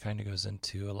it kind of goes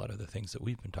into a lot of the things that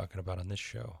we've been talking about on this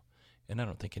show. And I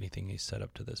don't think anything he's said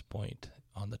up to this point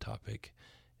on the topic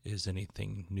is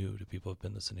anything new to people who've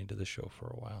been listening to the show for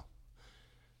a while.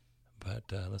 But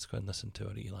let's go ahead and listen to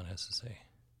what Elon has to say.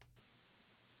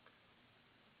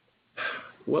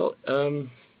 Well,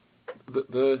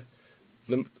 the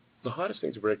hardest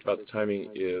thing to predict about the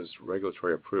timing is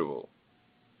regulatory approval.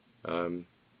 The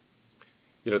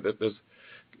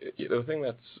thing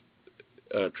that's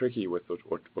tricky with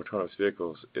autonomous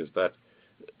vehicles is that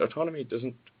autonomy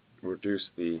doesn't reduce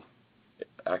the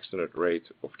accident rate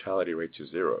or fatality rate to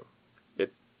zero.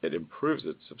 It improves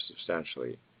it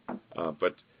substantially,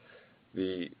 but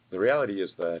the reality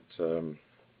is that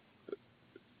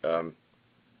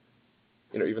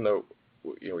even though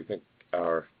we think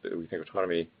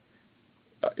autonomy,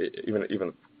 even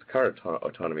the current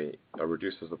autonomy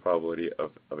reduces the probability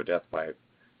of a death by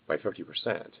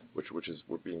 50%, which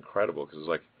would be incredible, because it's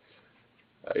like,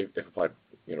 if applied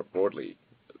broadly,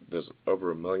 there's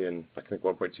over 1 million, I think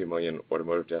 1.2 million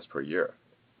automotive deaths per year.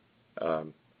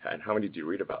 And how many do you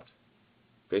read about?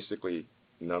 Basically,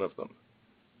 none of them.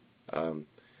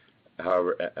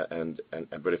 However,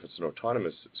 but if it's an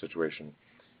autonomous situation,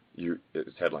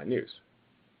 it's headline news.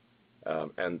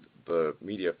 And the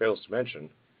media fails to mention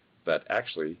that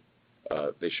actually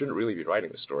they shouldn't really be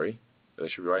writing the story. They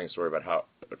should be writing a story about how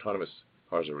autonomous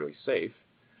cars are really safe,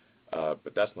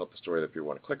 but that's not the story that people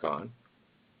want to click on.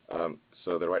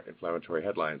 So they write inflammatory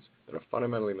headlines that are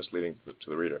fundamentally misleading to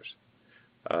the readers.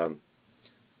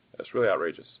 That's really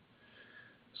outrageous.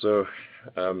 So,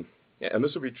 and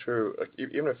this would be true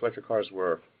even if electric cars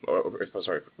were,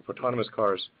 if autonomous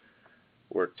cars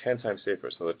were 10 times safer,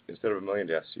 so that instead of 1 million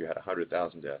deaths, you had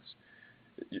 100,000 deaths.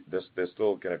 There's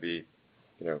still going to be,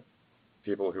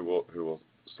 people who will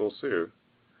still sue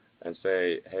and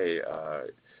say, hey,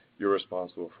 you're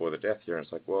responsible for the death here. And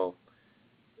it's like, well,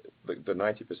 the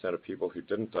 90% of people who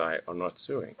didn't die are not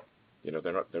suing.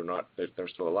 They're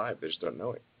still alive. They just don't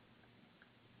know it.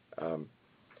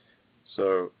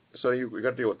 So we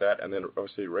got to deal with that, and then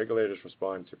obviously regulators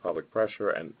respond to public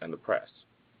pressure and the press.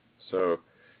 So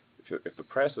if the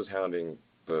press is hounding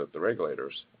the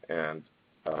regulators and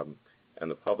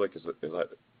the public is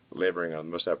laboring on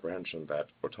misapprehension that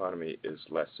autonomy is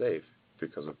less safe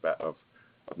because of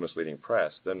misleading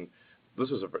press, then this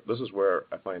is where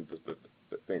I find the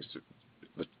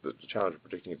challenge of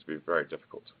predicting it to be very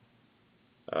difficult.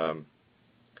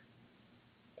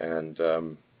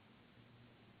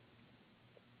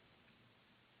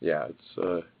 Yeah, it's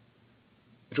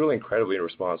really incredibly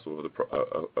irresponsible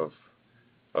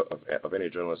of any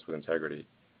journalist with integrity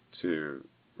to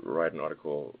write an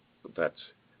article that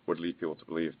would lead people to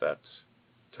believe that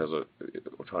Tesla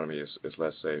autonomy is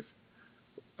less safe,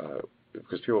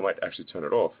 because people might actually turn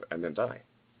it off and then die.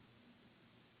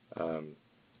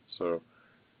 So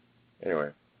anyway,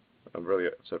 I'm really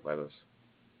upset by this.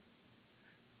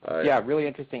 Yeah, really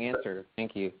interesting answer.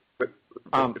 Thank you.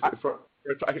 I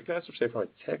can also say from a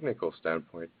technical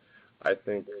standpoint, I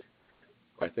think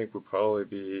we'll probably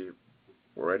be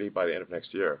ready by the end of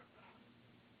next year.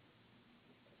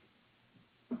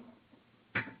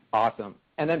 Awesome.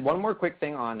 And then one more quick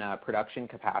thing on production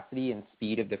capacity and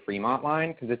speed of the Fremont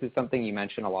line, because this is something you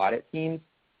mentioned a lot, it seems.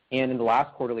 And in the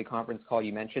last quarterly conference call,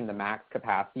 you mentioned the max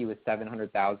capacity was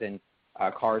 700,000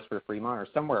 cars for Fremont, or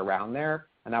somewhere around there,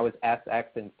 and that was S, X,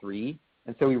 and 3.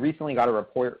 And so we recently got a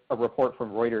report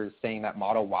from Reuters saying that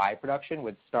Model Y production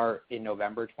would start in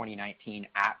November 2019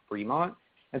 at Fremont.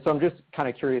 And so I'm just kind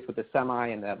of curious, with the Semi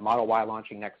and the Model Y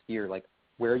launching next year, like,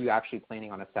 where are you actually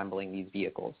planning on assembling these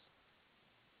vehicles?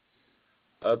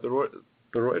 The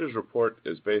Reuters report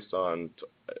is based on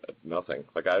nothing.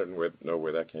 Like, I don't know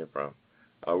where that came from.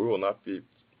 We will not be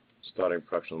starting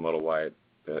production of the Model Y at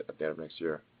the end of next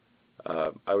year.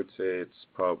 I would say it's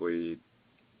probably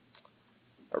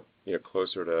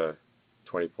closer to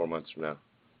 24 months from now.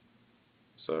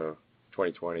 So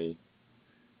 2020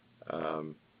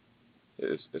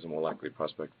 is a more likely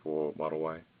prospect for Model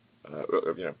Y.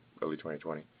 Early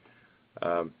 2020.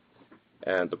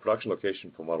 And the production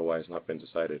location for Model Y has not been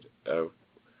decided.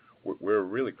 We're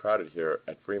really crowded here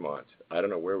at Fremont. I don't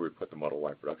know where we put the Model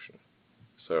Y production.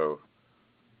 So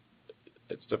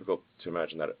it's difficult to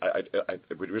imagine that.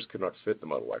 We just could not fit the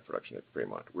Model Y production at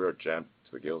Fremont. We're jammed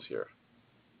to the gills here.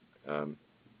 So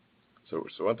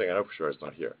one thing I know for sure is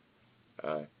not here.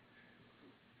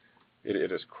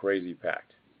 It is crazy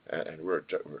packed, and we'll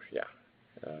try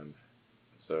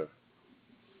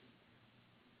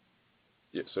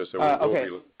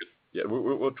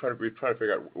to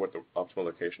figure out what the optimal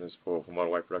location is for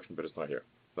Model Y production, but it's not here.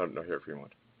 Not here at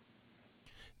Fremont.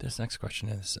 This next question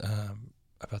is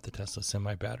about the Tesla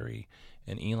Semi battery,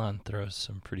 and Elon throws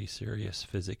some pretty serious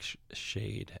physics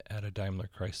shade at a Daimler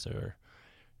Chrysler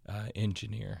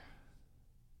engineer.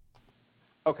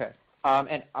 Okay.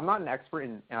 And I'm not an expert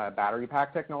in battery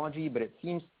pack technology, but it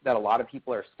seems that a lot of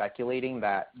people are speculating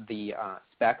that the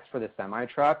specs for the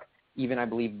semi-truck, even I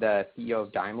believe the CEO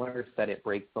of Daimler said it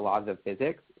breaks the laws of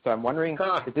physics. So I'm wondering,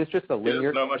 is this just a linear... He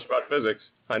doesn't know much about physics.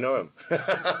 I know him.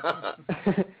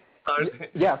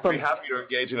 I'd be happy to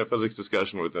engage in a physics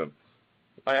discussion with him.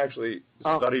 I actually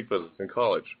studied physics in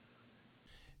college.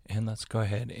 And let's go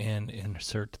ahead and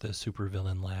insert the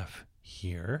supervillain laugh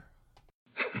here.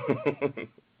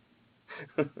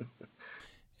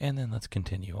 And then let's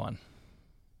continue on.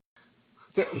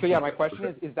 So yeah, my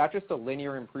question is that just a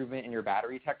linear improvement in your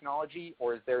battery technology,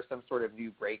 or is there some sort of new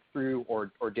breakthrough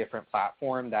or different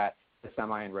platform that the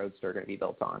Semi and Roadster are going to be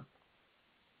built on?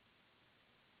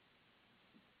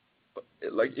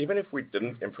 Like, even if we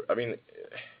didn't improve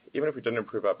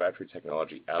our battery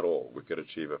technology at all, we could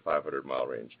achieve a 500-mile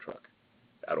range truck.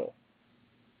 At all.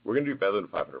 We're going to do better than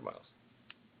 500 miles.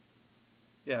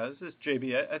 Yeah, this is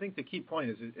JB. I think the key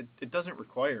point is it doesn't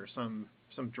require some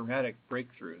dramatic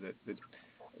breakthrough.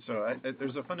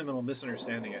 There's a fundamental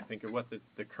misunderstanding, I think, of what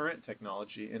the current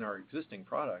technology in our existing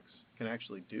products can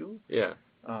actually do. Yeah.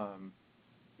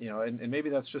 and maybe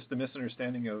that's just the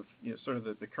misunderstanding of sort of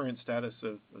the current status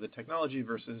of the technology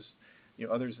versus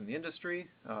others in the industry.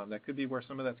 That could be where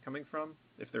some of that's coming from.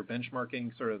 If they're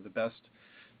benchmarking sort of the best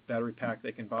battery pack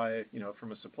they can buy,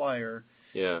 from a supplier,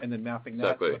 and then mapping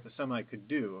that to what the Semi could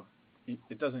do,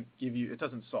 it doesn't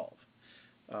solve.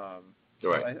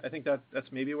 So I think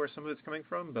that's maybe where some of it's coming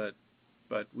from, but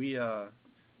we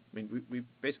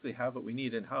basically have what we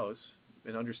need in house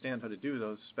and understand how to do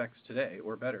those specs today,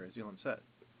 or better, as Elon said.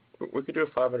 We could do a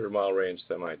 500-mile range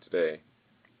Semi today.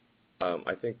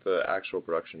 I think the actual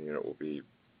production unit will be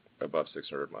above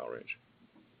 600-mile range.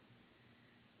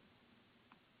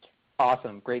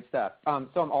 Awesome, great stuff.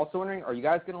 So I'm also wondering, are you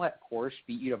guys going to let Porsche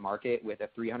beat you to market with a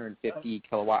 350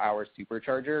 kilowatt-hour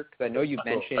supercharger? Because I know you've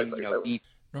mentioned,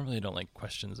 Normally I don't like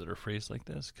questions that are phrased like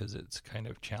this because it's kind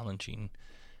of challenging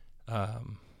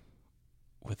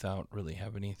without really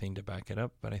having anything to back it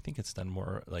up. But I think it's done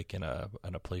more like in a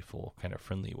playful, kind of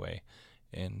friendly way.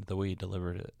 And the way you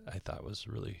delivered it, I thought was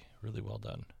really, really well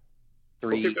done.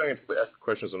 We'll keep going until the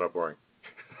questions are not boring.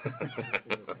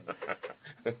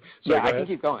 I can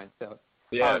keep going. So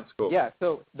it's cool. Yeah,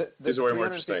 so the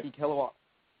 350 kilowatt,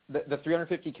 the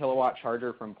 350 kilowatt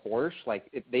charger from Porsche,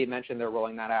 they mentioned they're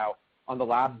rolling that out. On the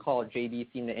last call,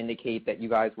 JB seemed to indicate that you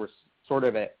guys were sort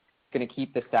of going to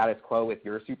keep the status quo with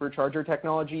your supercharger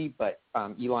technology. But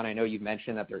Elon, I know you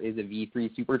mentioned that there is a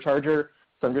V3 supercharger.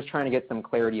 So I'm just trying to get some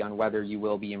clarity on whether you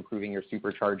will be improving your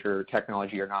supercharger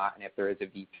technology or not, and if there is a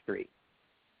V3.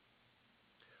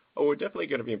 Oh, we're definitely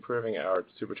going to be improving our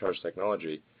supercharged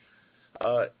technology.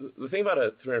 The thing about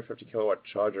a 350 kilowatt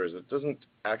charger is it doesn't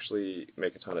actually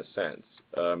make a ton of sense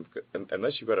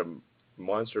unless you've got a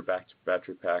monster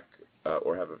battery pack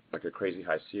or have a crazy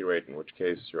high C rate, in which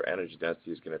case your energy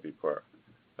density is going to be poor.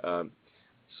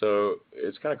 So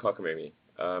it's kind of cockamamie.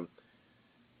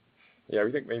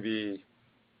 We think maybe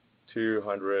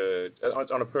 200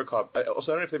 on a per car.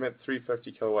 Also, I don't know if they meant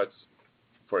 350 kilowatts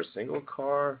for a single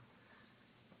car.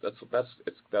 That's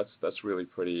really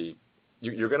pretty.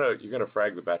 You're gonna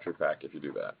frag the battery pack if you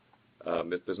do that.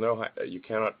 There's no you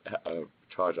cannot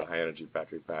charge a high energy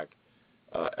battery pack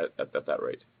at that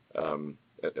rate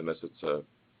unless it's a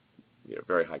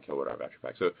very high kilowatt hour battery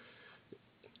pack. So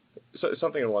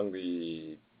something along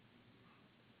the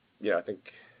I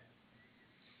think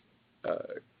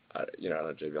I don't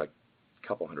know, JB, like a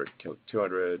couple hundred,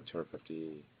 200,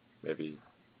 250, maybe.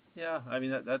 Yeah, I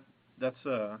mean that's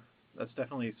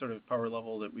definitely sort of power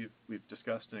level that we've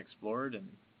discussed and explored, and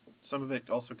some of it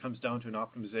also comes down to an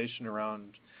optimization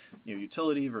around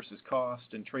utility versus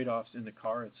cost and trade-offs in the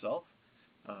car itself.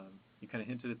 You kind of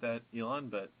hinted at that, Elon,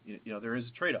 but there is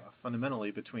a trade-off fundamentally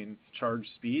between charge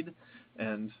speed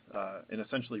and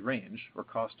essentially range or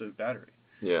cost of battery.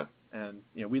 Yeah. And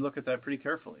we look at that pretty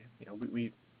carefully.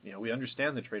 We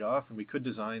understand the trade-off, and we could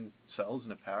design cells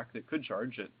in a pack that could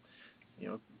charge at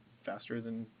faster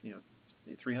than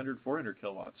 300, 400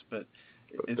 kilowatts, but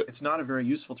it's not a very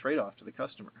useful trade-off to the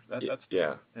customer. Most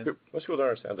people don't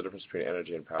understand the difference between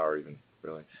energy and power, even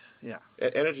really. Yeah.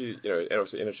 Energy,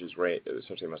 energy is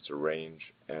essentially amounts to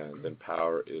range, and then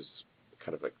power is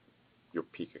kind of like your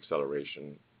peak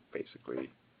acceleration, basically.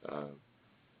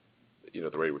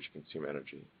 The rate at which you consume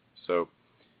energy. So,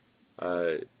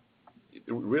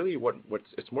 really,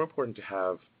 it's more important to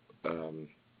have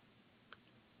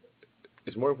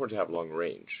long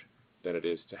range than it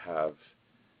is to have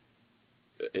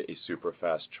a super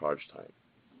fast charge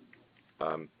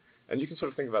time. And you can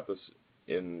sort of think about this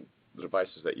in the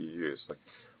devices that you use. Like,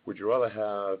 would you rather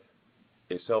have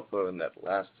a cell phone that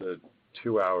lasted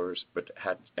 2 hours but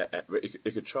had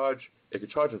it could charge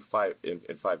in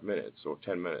 5 minutes or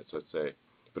 10 minutes, let's say,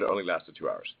 but it only lasted 2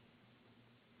 hours?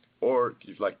 Or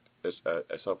you'd like a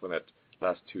cell phone that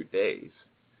lasts 2 days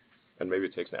and maybe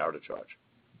it takes an hour to charge?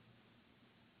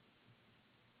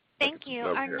 Thank you.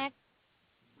 Our next.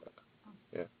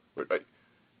 Yeah,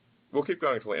 we'll keep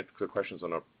going until the questions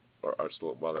on are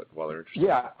still while they're interested.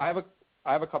 Yeah, I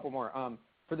have a couple more.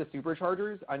 For the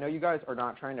superchargers, I know you guys are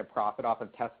not trying to profit off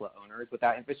of Tesla owners with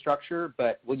that infrastructure,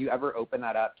 but will you ever open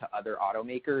that up to other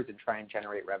automakers and try and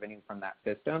generate revenue from that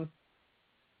system?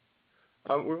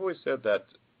 We've always said that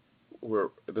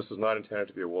this is not intended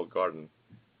to be a walled garden,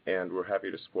 and we're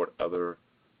happy to support other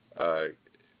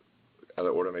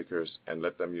automakers and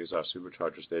let them use our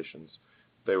supercharger stations.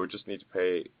 They would just need to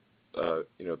pay,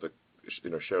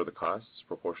 share the costs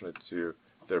proportionate to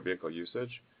their vehicle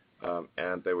usage,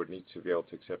 and they would need to be able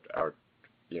to accept our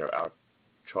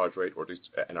charge rate, or at least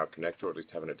and our connector, or at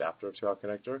least have an adapter to our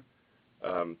connector.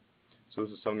 So this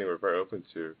is something we're very open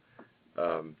to,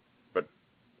 but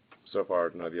so far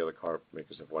none of the other car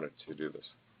makers have wanted to do this.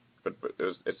 but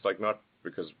it's like not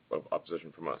because of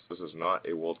opposition from us. This is not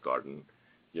a walled garden,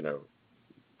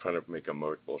 trying to make a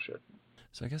moat bullshit.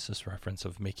 So I guess this reference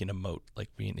of making a moat,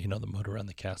 like being, the moat around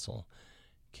the castle,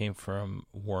 came from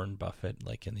Warren Buffett,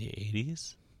 like in the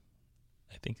 80s.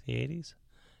 I think the 80s.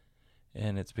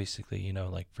 And it's basically,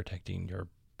 like protecting your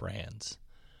brands.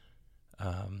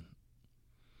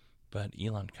 But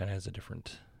Elon kind of has a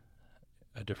different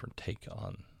take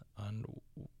on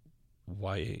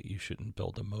why you shouldn't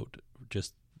build a moat,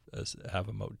 have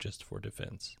a moat just for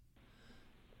defense.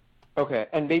 Okay,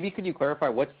 and maybe could you clarify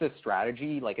what's the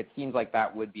strategy? Like, it seems like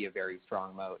that would be a very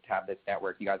strong moat to have this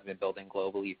network you guys have been building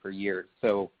globally for years.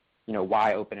 So,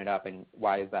 why open it up, and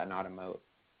why is that not a moat?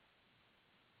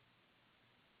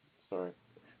 Sorry,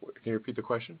 can you repeat the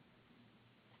question?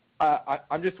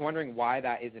 I'm just wondering why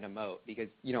that isn't a moat, because,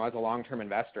 as a long-term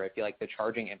investor, I feel like the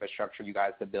charging infrastructure you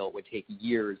guys have built would take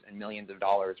years and millions of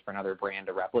dollars for another brand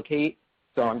to replicate.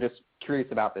 So I'm just curious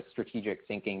about the strategic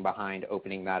thinking behind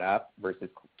opening that up versus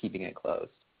keeping it closed.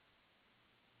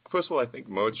 First of all, I think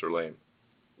moats are lame.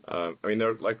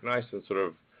 They're like nice in sort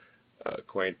of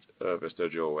quaint,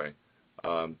 vestigial way.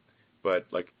 But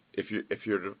like if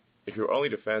your only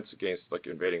defense against like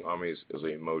invading armies is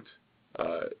a moat,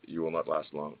 you will not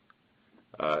last long.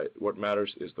 What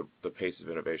matters is the pace of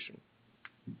innovation.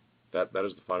 That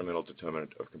is the fundamental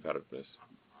determinant of competitiveness.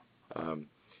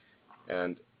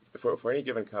 And for any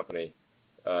given company,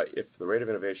 if the rate of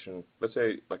innovation, let's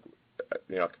say, like,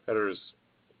 competitors,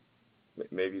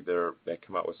 maybe they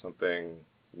come out with something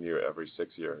new every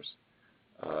 6 years.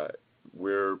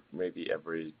 We're maybe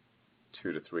every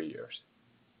 2 to 3 years.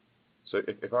 So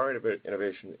if our rate of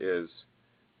innovation is,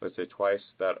 let's say,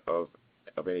 twice that of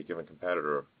any given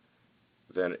competitor,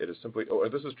 then it is simply,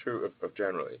 this is true of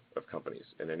generally of companies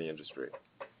in any industry.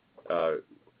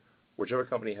 Whichever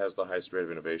company has the highest rate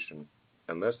of innovation,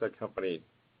 unless that company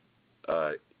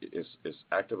is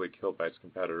actively killed by its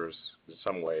competitors in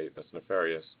some way that's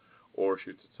nefarious or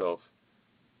shoots itself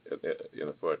in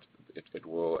the foot, it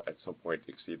will at some point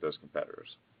exceed those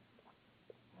competitors.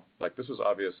 Like, this was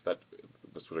obvious that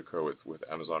this would occur with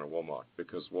Amazon or Walmart,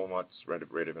 because Walmart's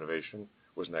rate of innovation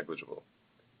was negligible,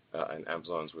 and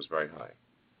Amazon's was very high.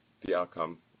 The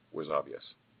outcome was obvious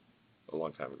a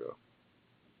long time ago.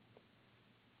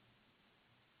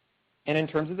 And in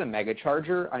terms of the mega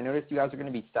charger, I noticed you guys are going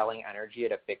to be selling energy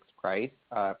at a fixed price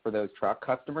for those truck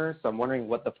customers. So I'm wondering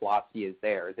what the philosophy is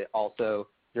there. Is it also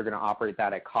you're going to operate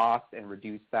that at cost and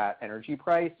reduce that energy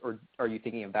price, or are you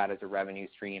thinking of that as a revenue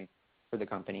stream for the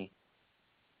company?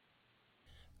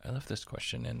 I love this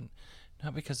question, and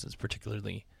not because it's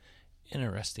particularly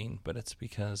interesting, but it's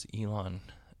because Elon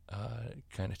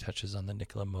kind of touches on the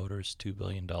Nikola Motors $2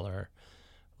 billion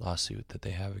lawsuit that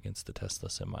they have against the Tesla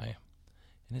Semi.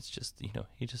 And it's just,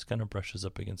 he just kind of brushes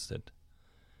up against it.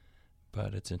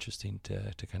 But it's interesting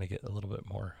to kind of get a little bit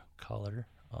more color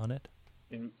on it.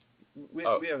 And we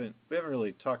haven't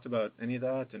really talked about any of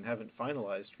that, and haven't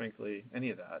finalized, frankly, any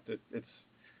of that. It's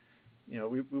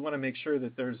we want to make sure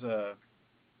that there's a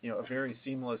very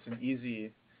seamless and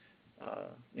easy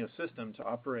system to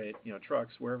operate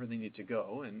trucks wherever they need to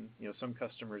go, and some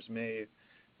customers may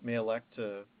elect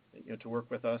to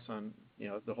work with us on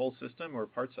the whole system or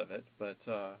parts of it, but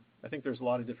I think there's a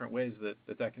lot of different ways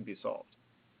that can be solved.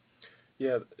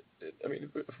 Yeah,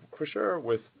 for sure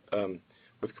with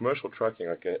commercial trucking,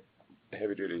 like a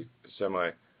heavy duty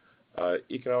semi,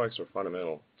 economics are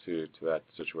fundamental to that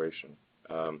situation.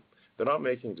 They're not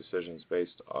making decisions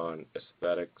based on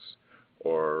aesthetics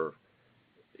or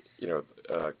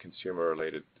consumer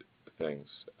related things.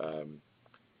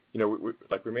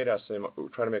 We made our semi, we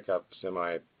try to make our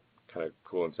semi kind of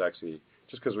cool and sexy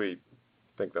just because we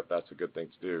think that that's a good thing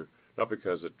to do, not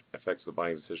because it affects the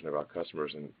buying decision of our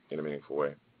customers in a meaningful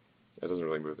way. It doesn't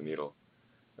really move the needle.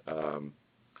 We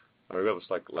got this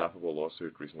like laughable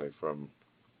lawsuit recently from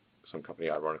some company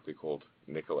ironically called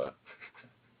Nikola.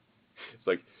 It's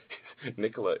like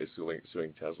Nikola is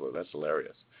suing Tesla. That's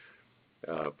hilarious.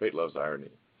 Fate loves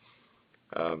irony.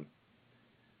 But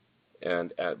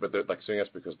they're like suing us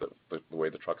because the way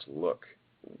the trucks look,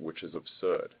 which is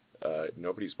absurd.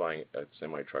 Nobody's buying a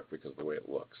semi truck because of the way it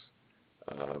looks,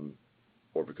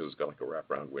 or because it's got like a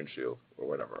wraparound windshield or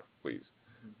whatever. Please.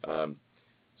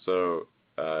 So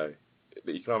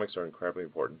the economics are incredibly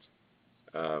important,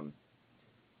 and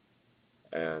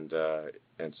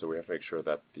so we have to make sure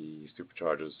that the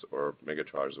superchargers or mega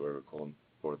chargers, or whatever we call them,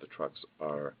 for the trucks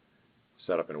are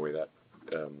set up in a way that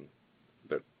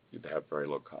that they have very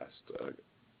low cost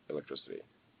electricity.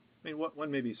 I mean, one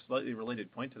maybe slightly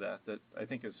related point to that I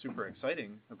think is super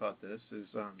exciting about this is,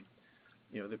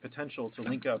 the potential to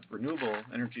link up renewable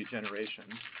energy generation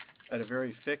at a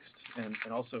very fixed and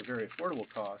also very affordable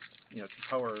cost, to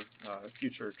power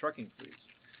future trucking fleets.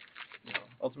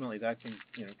 Ultimately, that can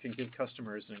give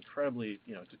customers an incredibly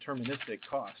deterministic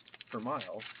cost per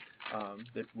mile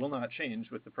that will not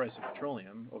change with the price of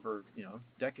petroleum over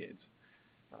decades,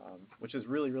 which is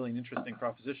really an interesting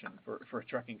proposition for a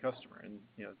trucking customer, and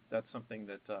that's something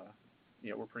that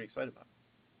we're pretty excited about.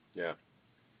 Yeah.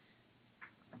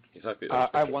 Exactly. I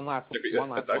have one last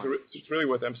one. It's really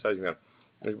worth emphasizing that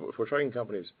for trucking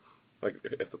companies, like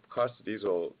if the cost of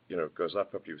diesel goes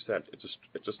up 50%, it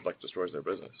just like destroys their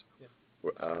business. Yeah.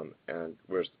 And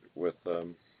whereas with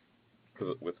the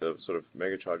sort of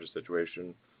mega charger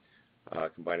situation,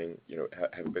 combining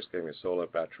basically having a solar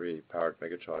battery powered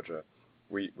mega charger,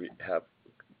 we have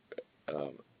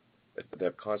they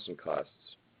have constant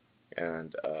costs,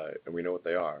 and we know what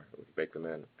they are. We can bake them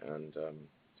in, and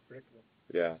it's predictable.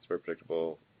 Yeah, it's very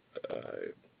predictable,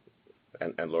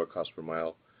 and lower cost per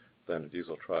mile than a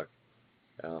diesel truck.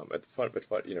 But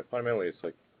fundamentally, it's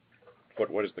like,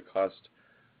 what is the cost?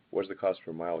 What is the cost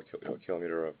per mile, a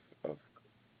kilometer of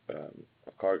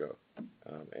cargo?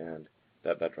 And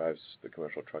that drives the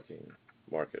commercial trucking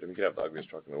market. And you could have the ugliest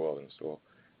truck in the world, and it still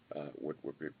would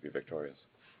be victorious.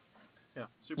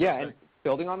 Yeah. And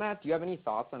building on that, do you have any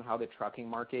thoughts on how the trucking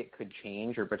market could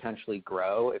change or potentially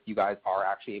grow if you guys are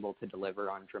actually able to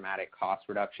deliver on dramatic cost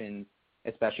reductions,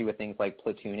 especially with things like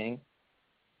platooning?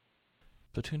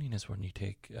 Platooning is when you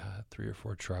take 3 or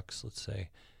 4 trucks, let's say,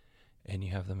 and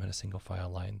you have them in a single file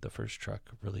line. The first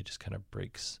truck really just kind of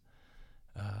breaks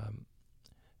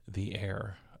the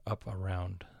air up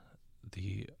around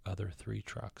the other 3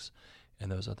 trucks, and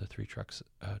those other 3 trucks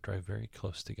drive very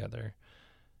close together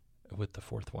with the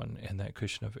 4th one, and that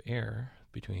cushion of air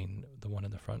between the one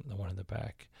in the front and the one in the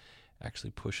back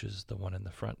actually pushes the one in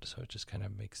the front, so it just kind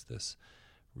of makes this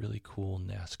really cool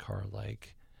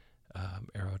NASCAR-like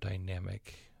aerodynamic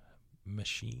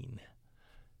machine.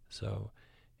 So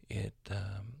it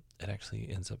actually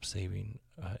ends up saving,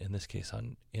 in this case,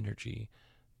 on energy,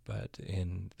 but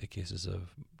in the cases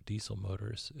of diesel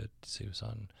motors, it saves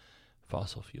on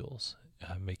fossil fuels,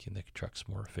 making the trucks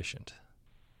more efficient.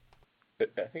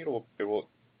 I think it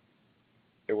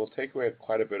will take away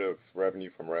quite a bit of revenue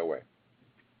from railway,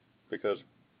 because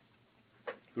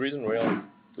the reason rail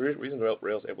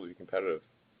is able to be competitive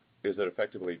is that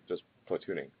effectively just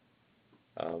platooning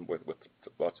with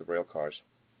lots of rail cars,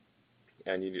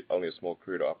 and you need only a small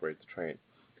crew to operate the train.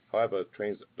 However,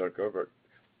 trains don't go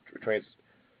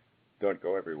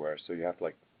everywhere, so you have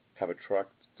to have a truck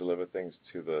deliver things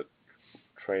to the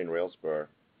train rail spur,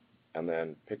 and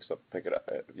then pick it up,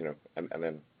 and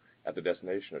then at the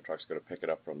destination, a truck's going to pick it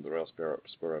up from the rail spur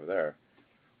over there.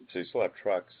 So you still have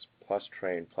trucks plus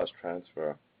train plus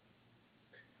transfer.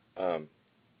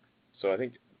 So I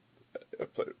think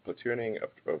platooning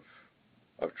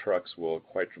of trucks will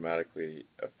quite dramatically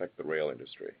affect the rail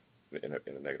industry in a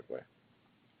negative way.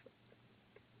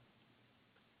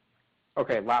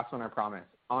 Okay, last one, I promise.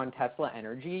 On Tesla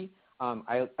Energy,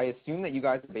 I assume that you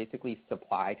guys are basically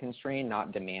supply constrained,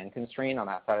 not demand constrained on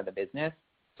that side of the business.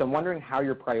 So I'm wondering how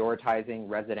you're prioritizing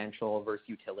residential versus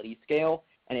utility scale,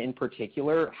 and in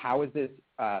particular, how has this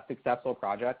successful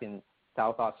project in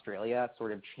South Australia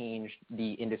sort of changed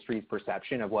the industry's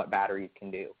perception of what batteries can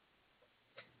do?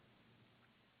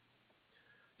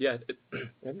 Yeah, I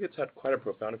think it's had quite a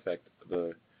profound effect.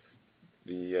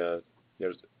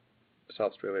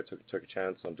 South Australia took a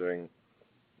chance on doing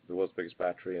the world's biggest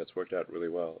battery, and it's worked out really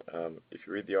well. If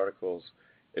you read the articles,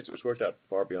 it's worked out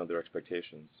far beyond their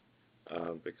expectations,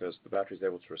 because the battery is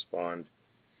able to respond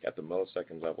at the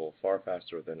millisecond level far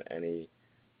faster than any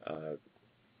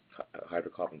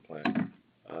hydrocarbon plant,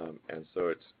 and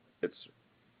so its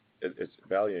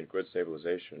value in grid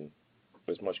stabilization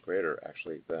is much greater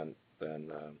actually than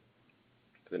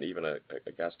even a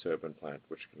gas turbine plant,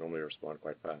 which can normally respond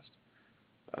quite fast.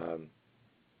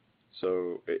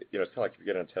 So it's kind of like if you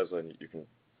get on Tesla and you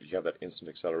have that instant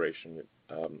acceleration. It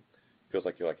feels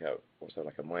like you're like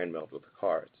a mind meld with the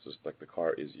car. It's just like the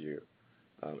car is you,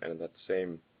 and that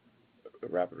same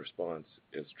rapid response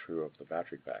is true of the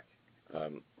battery pack.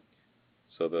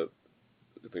 So the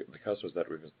customers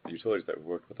the utilities that we've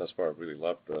worked with thus far have really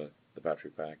loved the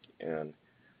battery pack, and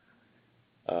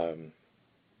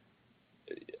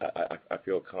I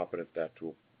feel confident that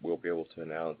we'll be able to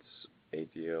announce a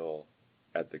deal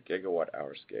at the gigawatt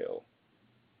hour scale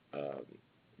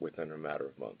within a matter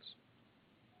of months.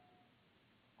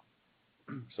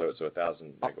 So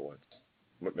 1,000 megawatt hours,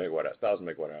 1,000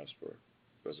 megawatt hours for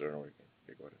those that are not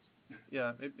gigawatt hours.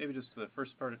 Yeah, maybe just the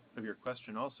first part of your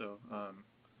question also.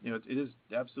 It is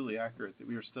absolutely accurate that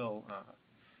we are still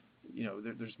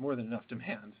there's more than enough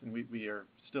demand, and we are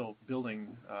still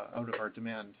building out of our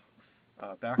demand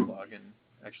backlog and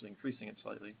actually increasing it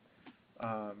slightly.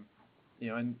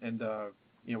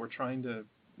 We're trying to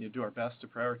do our best to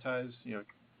prioritize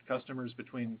customers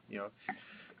between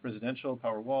residential,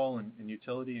 Powerwall, and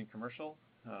utility and commercial.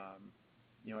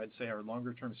 I'd say our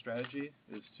longer term strategy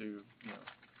is to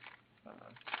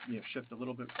shift a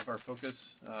little bit of our focus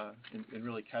and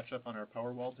really catch up on our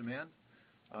Powerwall demand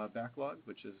backlog,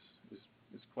 which is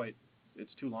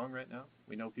it's too long right now.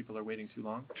 We know people are waiting too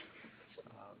long.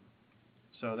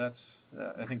 So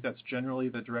I think that's generally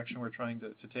the direction we're trying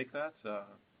to take that.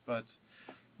 But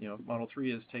Model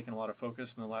 3 has taken a lot of focus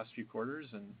in the last few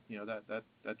quarters, and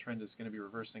that trend is going to be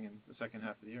reversing in the second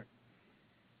half of the year.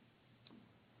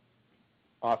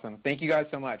 Awesome. Thank you guys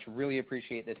so much. Really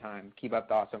appreciate the time. Keep up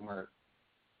the awesome work.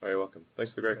 You're welcome.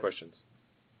 Thanks for the great questions.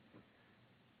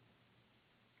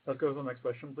 Let's go to the next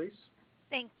question, please.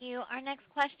 Thank you. Our next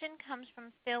question comes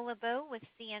from Phil LeBeau with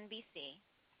CNBC.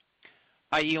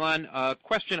 Hi, Elon.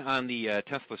 Question on the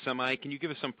Tesla Semi. Can you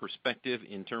give us some perspective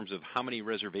in terms of how many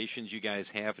reservations you guys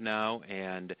have now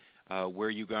and where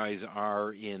you guys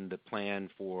are in the plan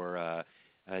for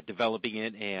developing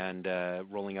it and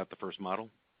rolling out the first model?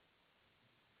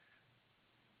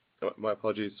 My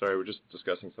apologies. Sorry, we're just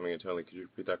discussing something internally. Could you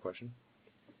repeat that question?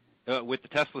 With the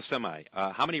Tesla Semi,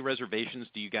 how many reservations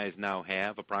do you guys now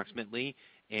have approximately,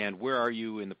 and where are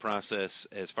you in the process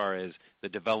as far as the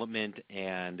development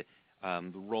and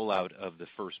the rollout of the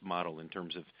first model in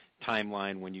terms of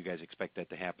timeline, when you guys expect that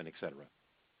to happen, et cetera?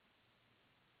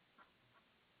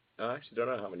 I actually don't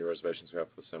know how many reservations we have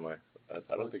for the Semi.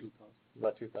 I don't think 2,000.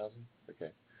 About 2,000.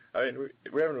 Okay. I mean,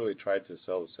 we haven't really tried to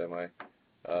sell the Semi.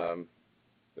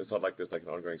 It's not like there's like an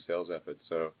ongoing sales effort.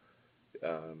 So,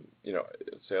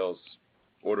 sales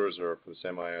orders for the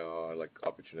Semi are like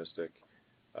opportunistic.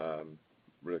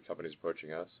 Really, companies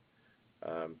approaching us.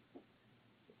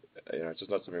 It's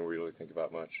just not something we really think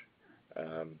about much.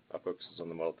 Our focus is on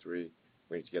the Model 3.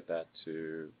 We need to get that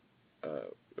to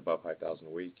about 5,000 a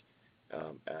week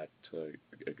at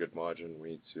a good margin. We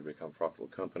need to become a profitable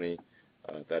company.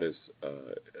 That is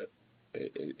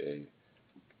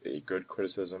a good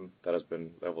criticism that has been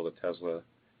leveled at Tesla,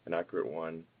 an accurate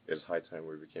one. It is high time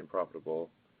we became profitable.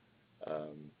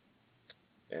 And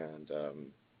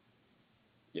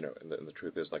the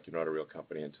truth is, like, you're not a real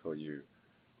company until you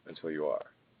are.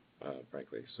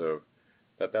 Frankly. So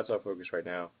that's our focus right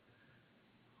now.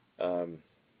 And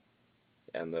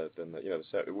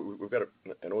we've got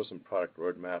an awesome product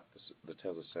roadmap. The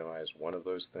Tesla Semi is one of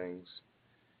those things.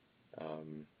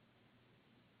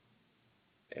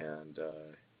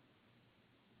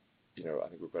 I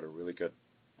think we've got a really good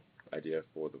idea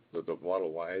for the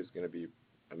Model Y is going to be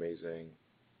amazing.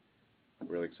 I'm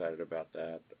really excited about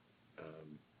that.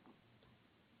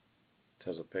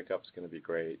 Tesla Pickup's going to be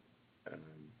great.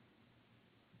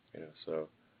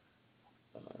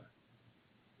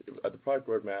 At the product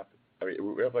roadmap, I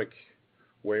mean, we have like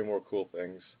way more cool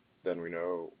things than we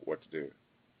know what to do.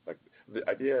 Like the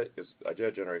idea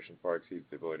generation far exceeds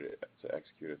the ability to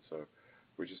execute it. So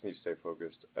we just need to stay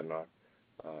focused and not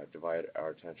divide our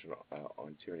attention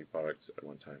on too many products at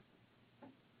one time.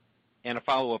 And a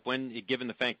follow-up: given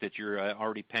the fact that you're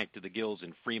already packed to the gills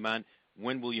in Fremont,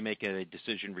 when will you make a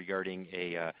decision regarding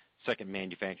a second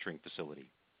manufacturing facility?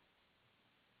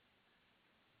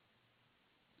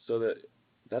 So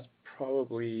that's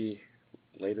probably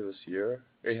later this year.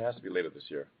 It has to be later this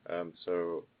year.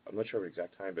 So I'm not sure of an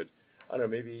exact time, but I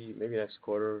don't know, maybe next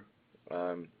quarter,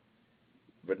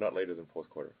 but not later than fourth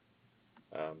quarter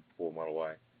for Model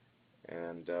Y.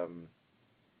 And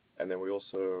then we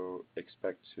also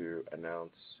expect to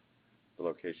announce the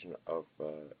location of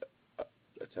a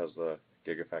Tesla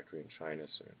Gigafactory in China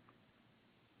soon.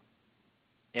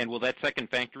 And will that second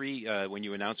factory, when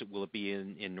you announce it, will it be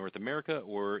in North America,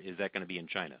 or is that going to be in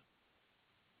China?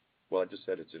 Well, I just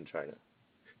said it's in China.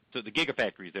 So the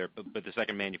Gigafactory is there, but the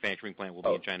second manufacturing plant will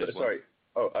be in China as well? Sorry.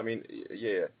 Oh, I mean,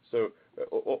 yeah. So,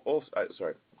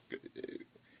 sorry.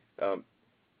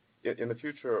 In the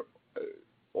future,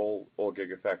 all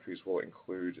Gigafactories will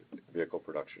include vehicle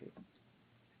production.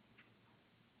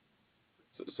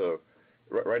 So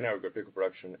right now we've got vehicle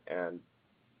production and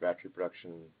battery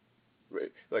production.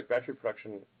 Like battery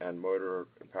production and motor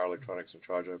and power electronics and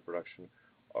charger production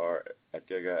are at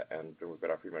Giga, and then we've got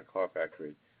our Fremont car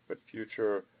factory. But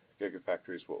future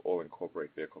Gigafactories will all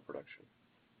incorporate vehicle production.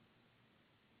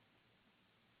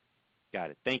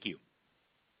 Got it. Thank you.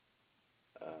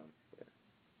 Yeah.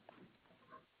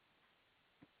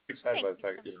 Excited by the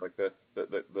fact, like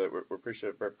we're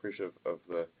very appreciative of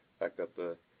the fact that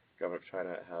the government of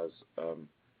China has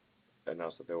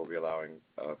announced that they will be allowing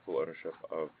full ownership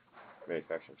of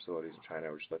manufacturing facilities in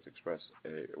China, which let's express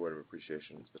a word of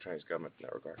appreciation to the Chinese government in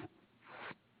that regard.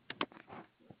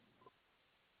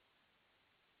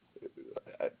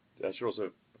 I should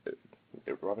also,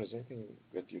 Robin, is there anything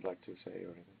that you'd like to say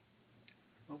or anything?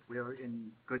 Well, we are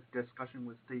in good discussion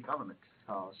with the government,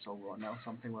 so we'll announce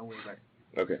something when we're ready.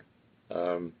 Okay.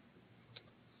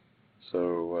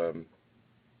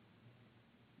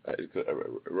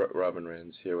 Robin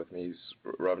Rand's here with me.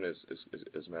 Robin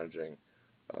is managing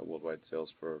worldwide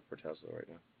sales for Tesla right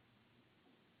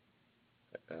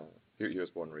now. He was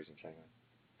born and raised in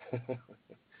Shanghai.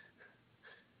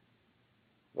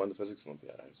 Won the physics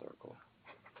Olympiad, as I recall.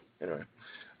 Anyway,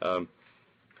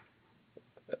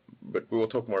 but we will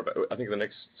talk more about. I think the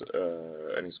next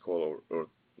earnings call or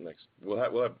next, we'll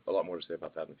have a lot more to say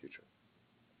about that in the future.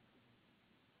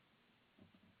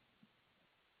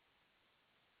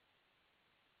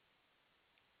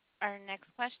 Our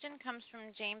next question comes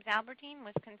from James Albertine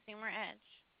with Consumer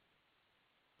Edge.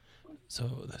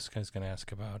 So this guy's going to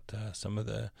ask about some of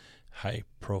the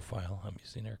high-profile, I'm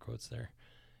using air quotes there,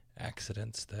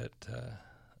 accidents that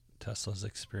Tesla's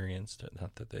experienced,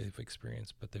 not that they've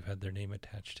experienced, but they've had their name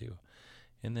attached to.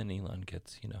 And then Elon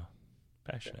gets,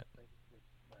 passionate.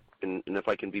 And if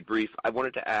I can be brief, I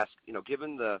wanted to ask,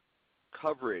 given the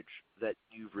coverage that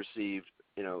you've received,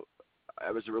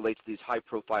 as it relates to these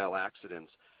high-profile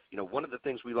accidents, one of the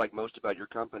things we like most about your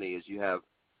company is you have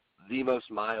the most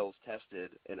miles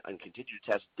tested and continue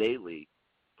to test daily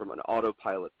from an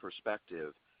autopilot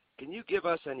perspective. Can you give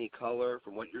us any color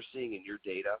from what you're seeing in your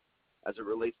data as it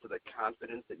relates to the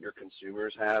confidence that your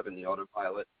consumers have in the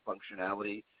autopilot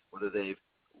functionality, whether they've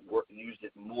used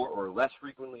it more or less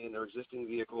frequently in their existing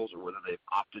vehicles, or whether they've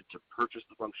opted to purchase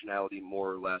the functionality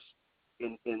more or less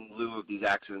in lieu of these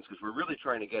accidents? Because we're really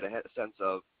trying to get a sense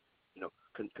of,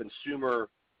 consumer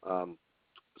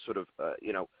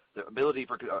the ability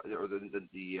for or the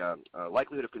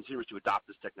likelihood of consumers to adopt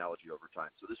this technology over time.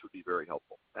 So this would be very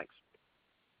helpful. Thanks.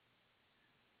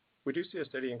 We do see a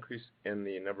steady increase in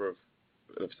the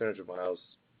percentage of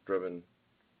miles driven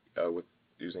with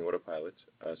using autopilot.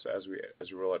 So as we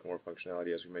roll out more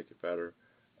functionality, as we make it better,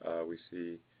 we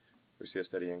see a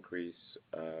steady increase.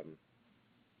 I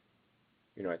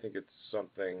think it's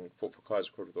something for cars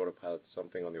equipped with autopilot,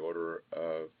 something on the order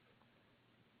of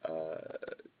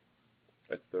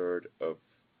a third of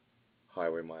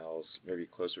highway miles, maybe a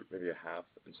half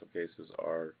in some cases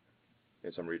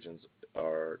in some regions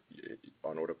are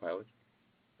on autopilot.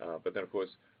 But then of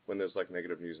course, when there's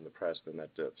negative news in the press, then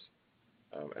that dips.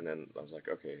 And then I was like,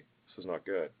 okay, this is not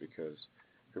good, because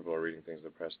people are reading things in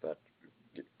the press that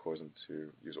cause them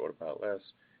to use autopilot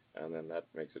less, and then that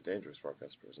makes it dangerous for our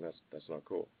customers, and that's not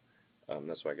cool.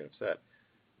 That's why I get upset.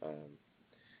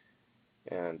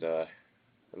 And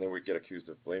then we get accused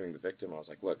of blaming the victim. I was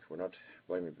like, look, we're not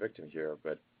blaming the victim here,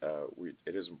 but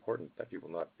it is important that people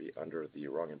not be under the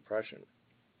wrong impression.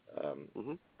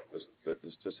 The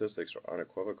statistics are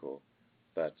unequivocal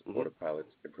that autopilot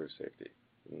improves safety,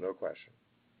 no question.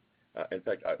 In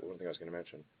fact, one thing I was going to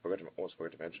mention, almost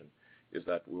forgot to mention, is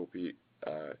that we'll be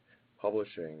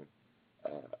publishing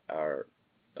our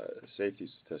safety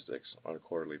statistics on a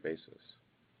quarterly basis.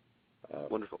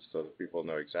 Wonderful. So that people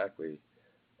know exactly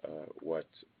what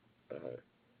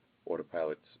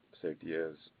autopilot safety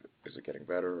is. Is it getting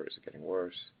better? Is it getting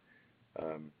worse?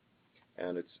 And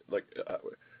it's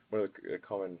one of the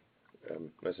common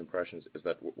misimpressions is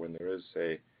that when there is,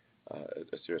 say,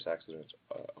 a serious accident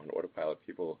on autopilot,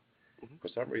 people for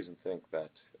some reason think that,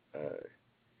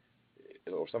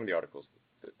 or some of the articles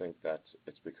think that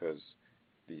it's because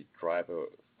the driver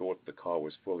thought the car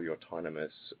was fully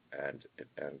autonomous and it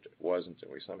wasn't,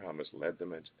 and we somehow misled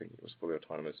them into thinking it was fully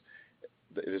autonomous.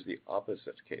 It is the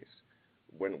opposite case.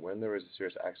 When there is a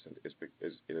serious accident, it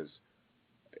is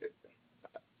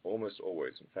almost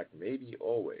always, in fact, maybe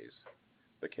always,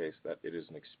 the case that it is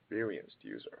an experienced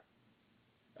user,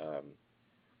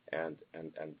 and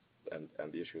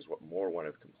the issue is more one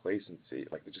of complacency.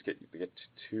 They get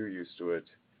too used to it.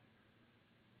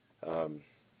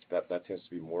 That tends to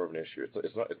be more of an issue.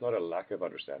 It's not a lack of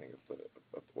understanding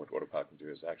of what autopilot can do.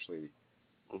 It's actually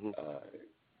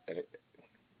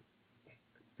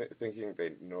thinking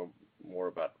they know more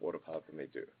about autopilot than they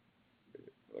do.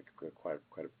 Quite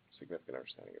a significant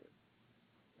understanding of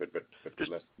it, but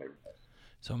less than they realize.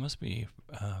 So it must be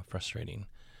frustrating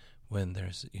when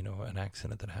there's an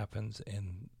accident that happens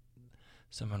and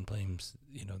someone blames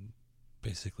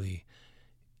basically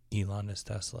Elon is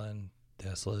Tesla and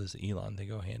Tesla is Elon. They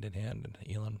go hand in hand, and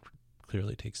Elon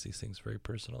clearly takes these things very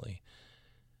personally.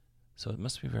 So it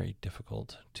must be very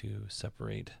difficult to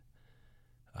separate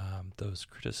those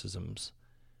criticisms.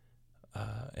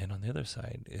 And on the other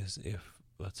side is, if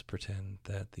let's pretend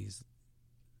that these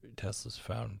Teslas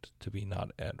found to be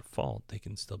not at fault, they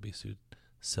can still be sued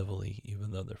civilly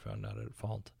even though they're found not at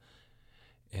fault.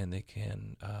 And they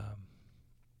can,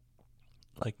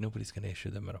 nobody's going to issue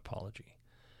them an apology.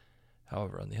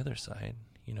 However, on the other side,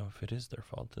 if it is their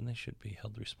fault, then they should be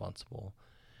held responsible.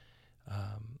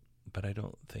 But I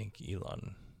don't think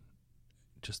Elon,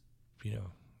 just,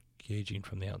 gauging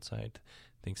from the outside,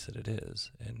 thinks that it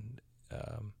is. And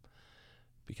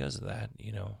because of that,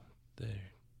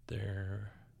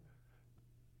 they're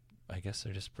I guess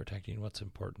they're just protecting what's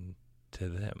important to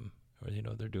them, or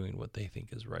they're doing what they think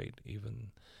is right,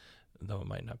 even though it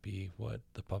might not be what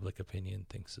the public opinion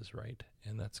thinks is right,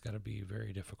 and that's got to be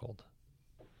very difficult.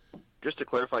 Just to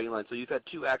clarify, Elon, so you've had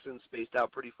two accidents spaced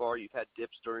out pretty far. You've had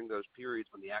dips during those periods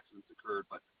when the accidents occurred,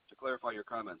 but to clarify your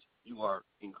comments, you're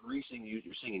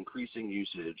seeing increasing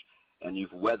usage, and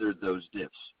you've weathered those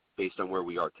dips based on where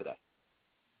we are today.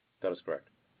 That is correct.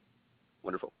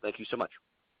 Wonderful. Thank you so much.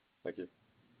 Thank you.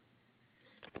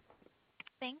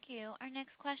 Thank you. Our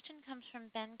next question comes from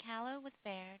Ben Kallo with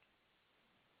Baird.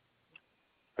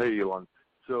 Hey, Elon.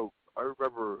 So I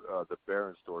remember the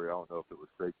Barron story. I don't know if it was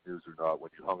fake news or not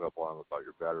when you hung up on him about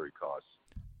your battery costs.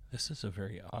 This is a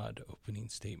very odd opening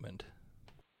statement.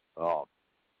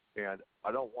 And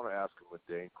I don't want to ask a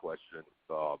mundane question,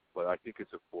 but I think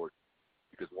it's important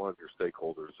because one of your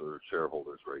stakeholders are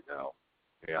shareholders right now.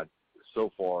 And so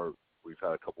far, we've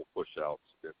had a couple push-outs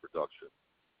in production.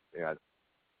 And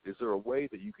is there a way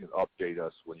that you can update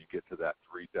us when you get to that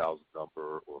 3,000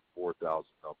 number or 4,000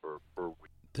 number per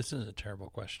week? This is a terrible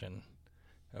question.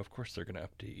 Of course they're going to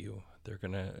update you. They're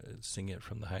going to sing it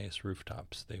from the highest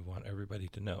rooftops. They want everybody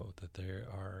to know that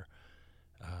they're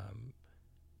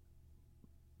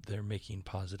making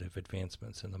positive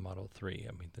advancements in the Model 3.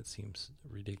 I mean, that seems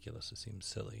ridiculous. It seems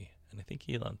silly. And I think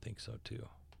Elon thinks so too.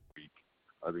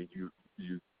 I mean,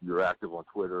 you're active on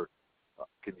Twitter.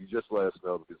 Can you just let us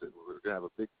know, because we're going to have a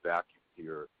big vacuum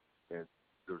here, and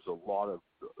there's a lot of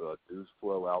news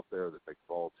flow out there that makes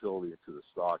volatility into the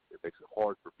stock. It makes it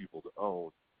hard for people to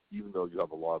own, even though you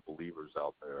have a lot of believers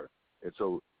out there. And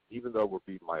so even though we're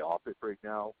being myopic right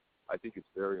now, I think it's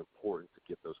very important to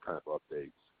get those kind of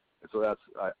updates. And so I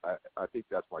think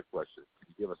that's my question. Can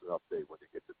you give us an update when you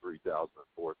get to 3,000 and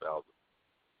 4,000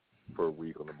 per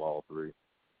week on the Model 3?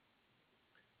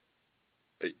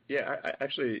 Yeah,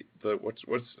 actually,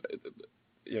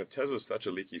 Tesla's such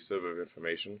a leaky sieve of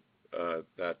information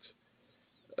that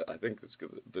I think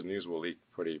the news will leak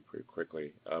pretty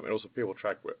quickly. And also, people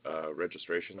track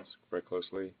registrations very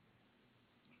closely.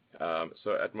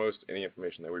 So at most, any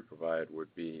information that we provide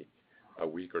would be a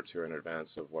week or two in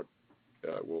advance of what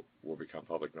will become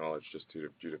public knowledge, just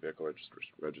due to vehicle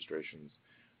registrations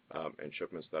and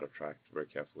shipments that are tracked very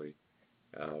carefully.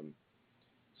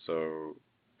 So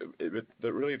the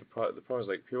problem is,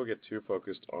 like, people get too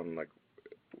focused on like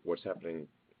what's happening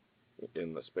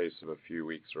in the space of a few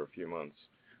weeks or a few months.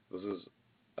 This is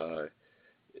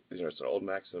it's an old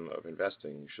maxim of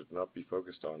investing. You should not be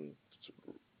focused on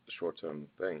short-term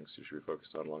things. You should be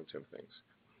focused on long-term things.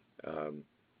 And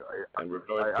we have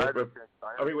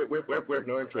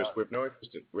no interest.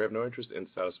 We have no interest in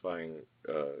satisfying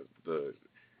the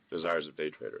desires of day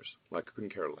traders. Like, I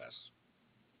couldn't care less.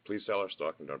 Please sell our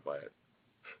stock and don't buy it.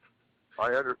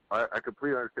 I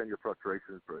completely understand your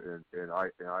frustrations, and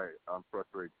I'm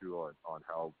frustrated too on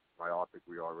how myopic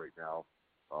we are right now.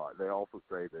 They also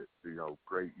say that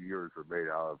great years are made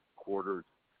out of quarters,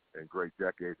 and great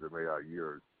decades are made out of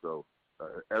years. So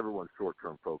everyone's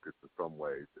short-term focused in some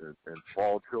ways, and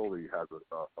volatility has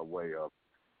a way of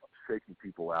shaking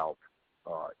people out,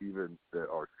 even that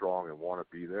are strong and want to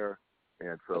be there.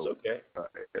 And so, okay.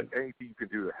 And anything you can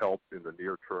do to help in the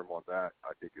near term on that,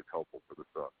 I think is helpful for the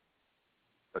stock.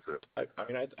 That's it.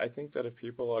 I think that if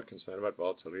people are concerned about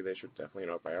volatility, they should definitely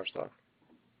not buy our stock.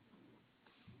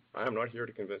 I am not here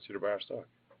to convince you to buy our stock.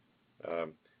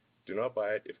 Do not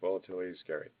buy it if volatility is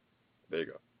scary. There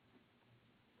you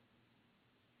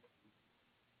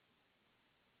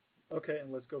go. Okay,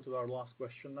 and let's go to our last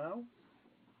question now.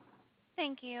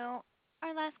 Thank you.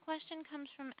 Our last question comes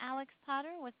from Alex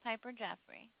Potter with Piper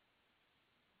Jaffray.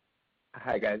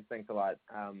 Hi, guys. Thanks a lot.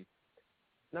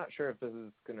 Not sure if this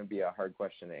is going to be a hard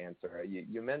question to answer.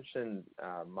 You mentioned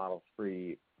Model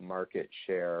 3 market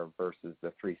share versus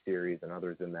the 3 Series and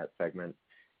others in that segment.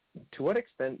 To what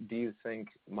extent do you think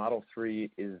Model 3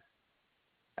 is,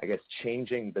 I guess,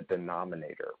 changing the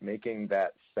denominator, making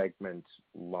that segment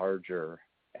larger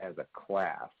as a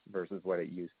class versus what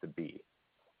it used to be?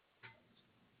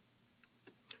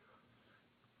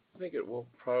 I think it will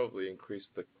probably increase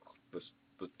the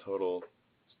the total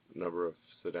number of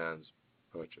sedans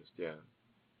purchased. Yeah.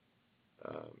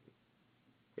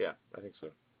 Yeah, I think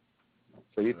so.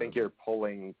 So you think you're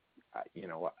pulling,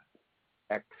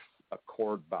 X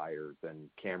Accord buyers and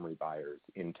Camry buyers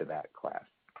into that class?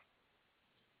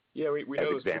 Yeah, we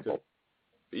know this example.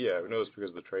 We know this because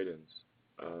of the trade-ins.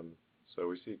 So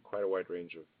we see quite a wide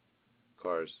range of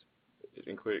cars,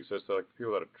 including so like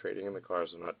people that are trading in the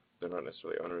cars they're not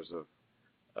necessarily owners of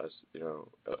a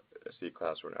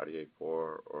C-Class or an Audi A4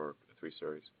 or a 3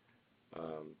 Series.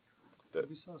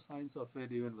 We saw signs of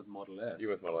it even with Model S.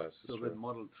 Even with Model S. So with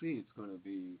Model 3, it's going to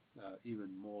be even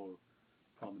more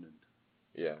prominent.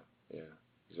 Yeah,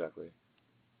 exactly.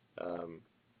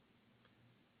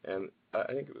 And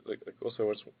I think like also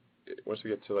once we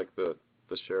get to like the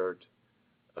shared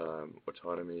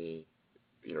autonomy,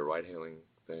 ride-hailing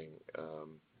thing,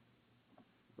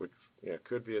 which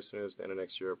could be as soon as the end of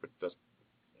next year, but that's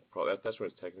when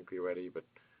it's technically ready. But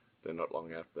then not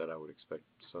long after that, I would expect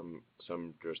some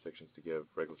jurisdictions to give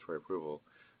regulatory approval.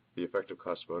 The effective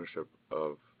cost of ownership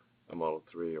of a Model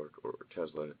 3 or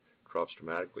Tesla drops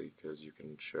dramatically because you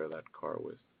can share that car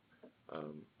with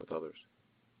others.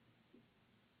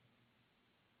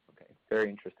 Okay, very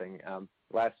interesting.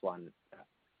 Last one.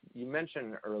 You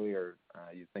mentioned earlier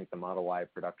you think the Model Y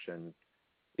production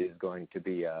is going to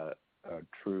be a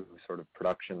true sort of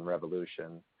production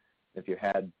revolution. If you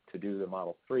had to do the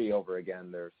Model 3 over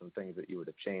again, there are some things that you would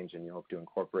have changed, and you hope to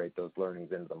incorporate those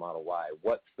learnings into the Model Y.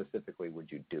 What specifically would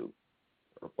you do?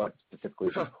 Or what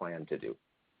specifically do you plan to do?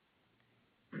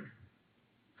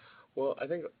 Well, I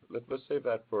think let's save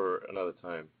that for another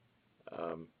time.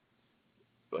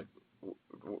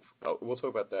 We'll talk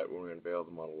about that when we unveil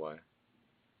the Model Y.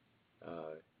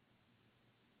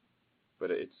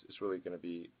 But it's really going to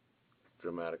be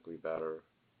dramatically better.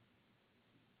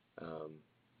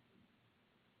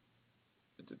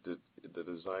 The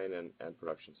design and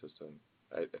production system,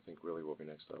 I think, really will be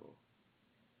next level.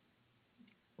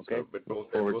 Okay. So, but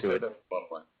Look forward to it. Model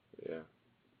Y. Yeah.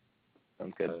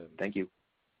 Sounds good. Thank you.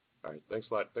 All right. Thanks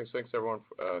a lot. Thanks everyone.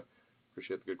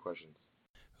 Appreciate the good questions.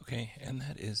 Okay, and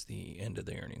that is the end of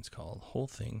the earnings call. The whole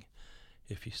thing.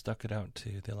 If you stuck it out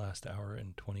to the last hour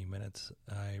and 20 minutes,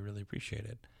 I really appreciate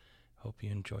it. Hope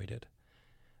you enjoyed it.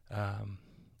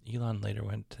 Elon later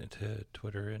went to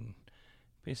Twitter and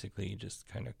basically just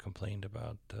kind of complained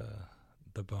about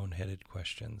the boneheaded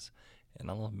questions. And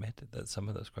I'll admit that some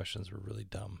of those questions were really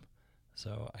dumb.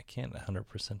 So I can't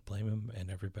 100% blame him,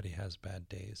 and everybody has bad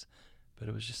days. But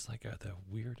it was just like the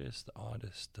weirdest,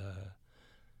 oddest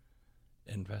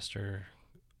investor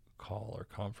call or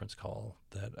conference call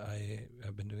that I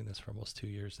have been doing this for almost 2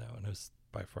 years now, and it was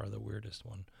by far the weirdest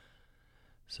one.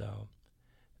 So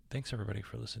thanks everybody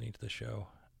for listening to the show.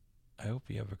 I hope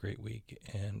you have a great week,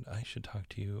 and I should talk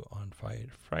to you on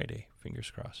Friday. Fingers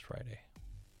crossed, Friday.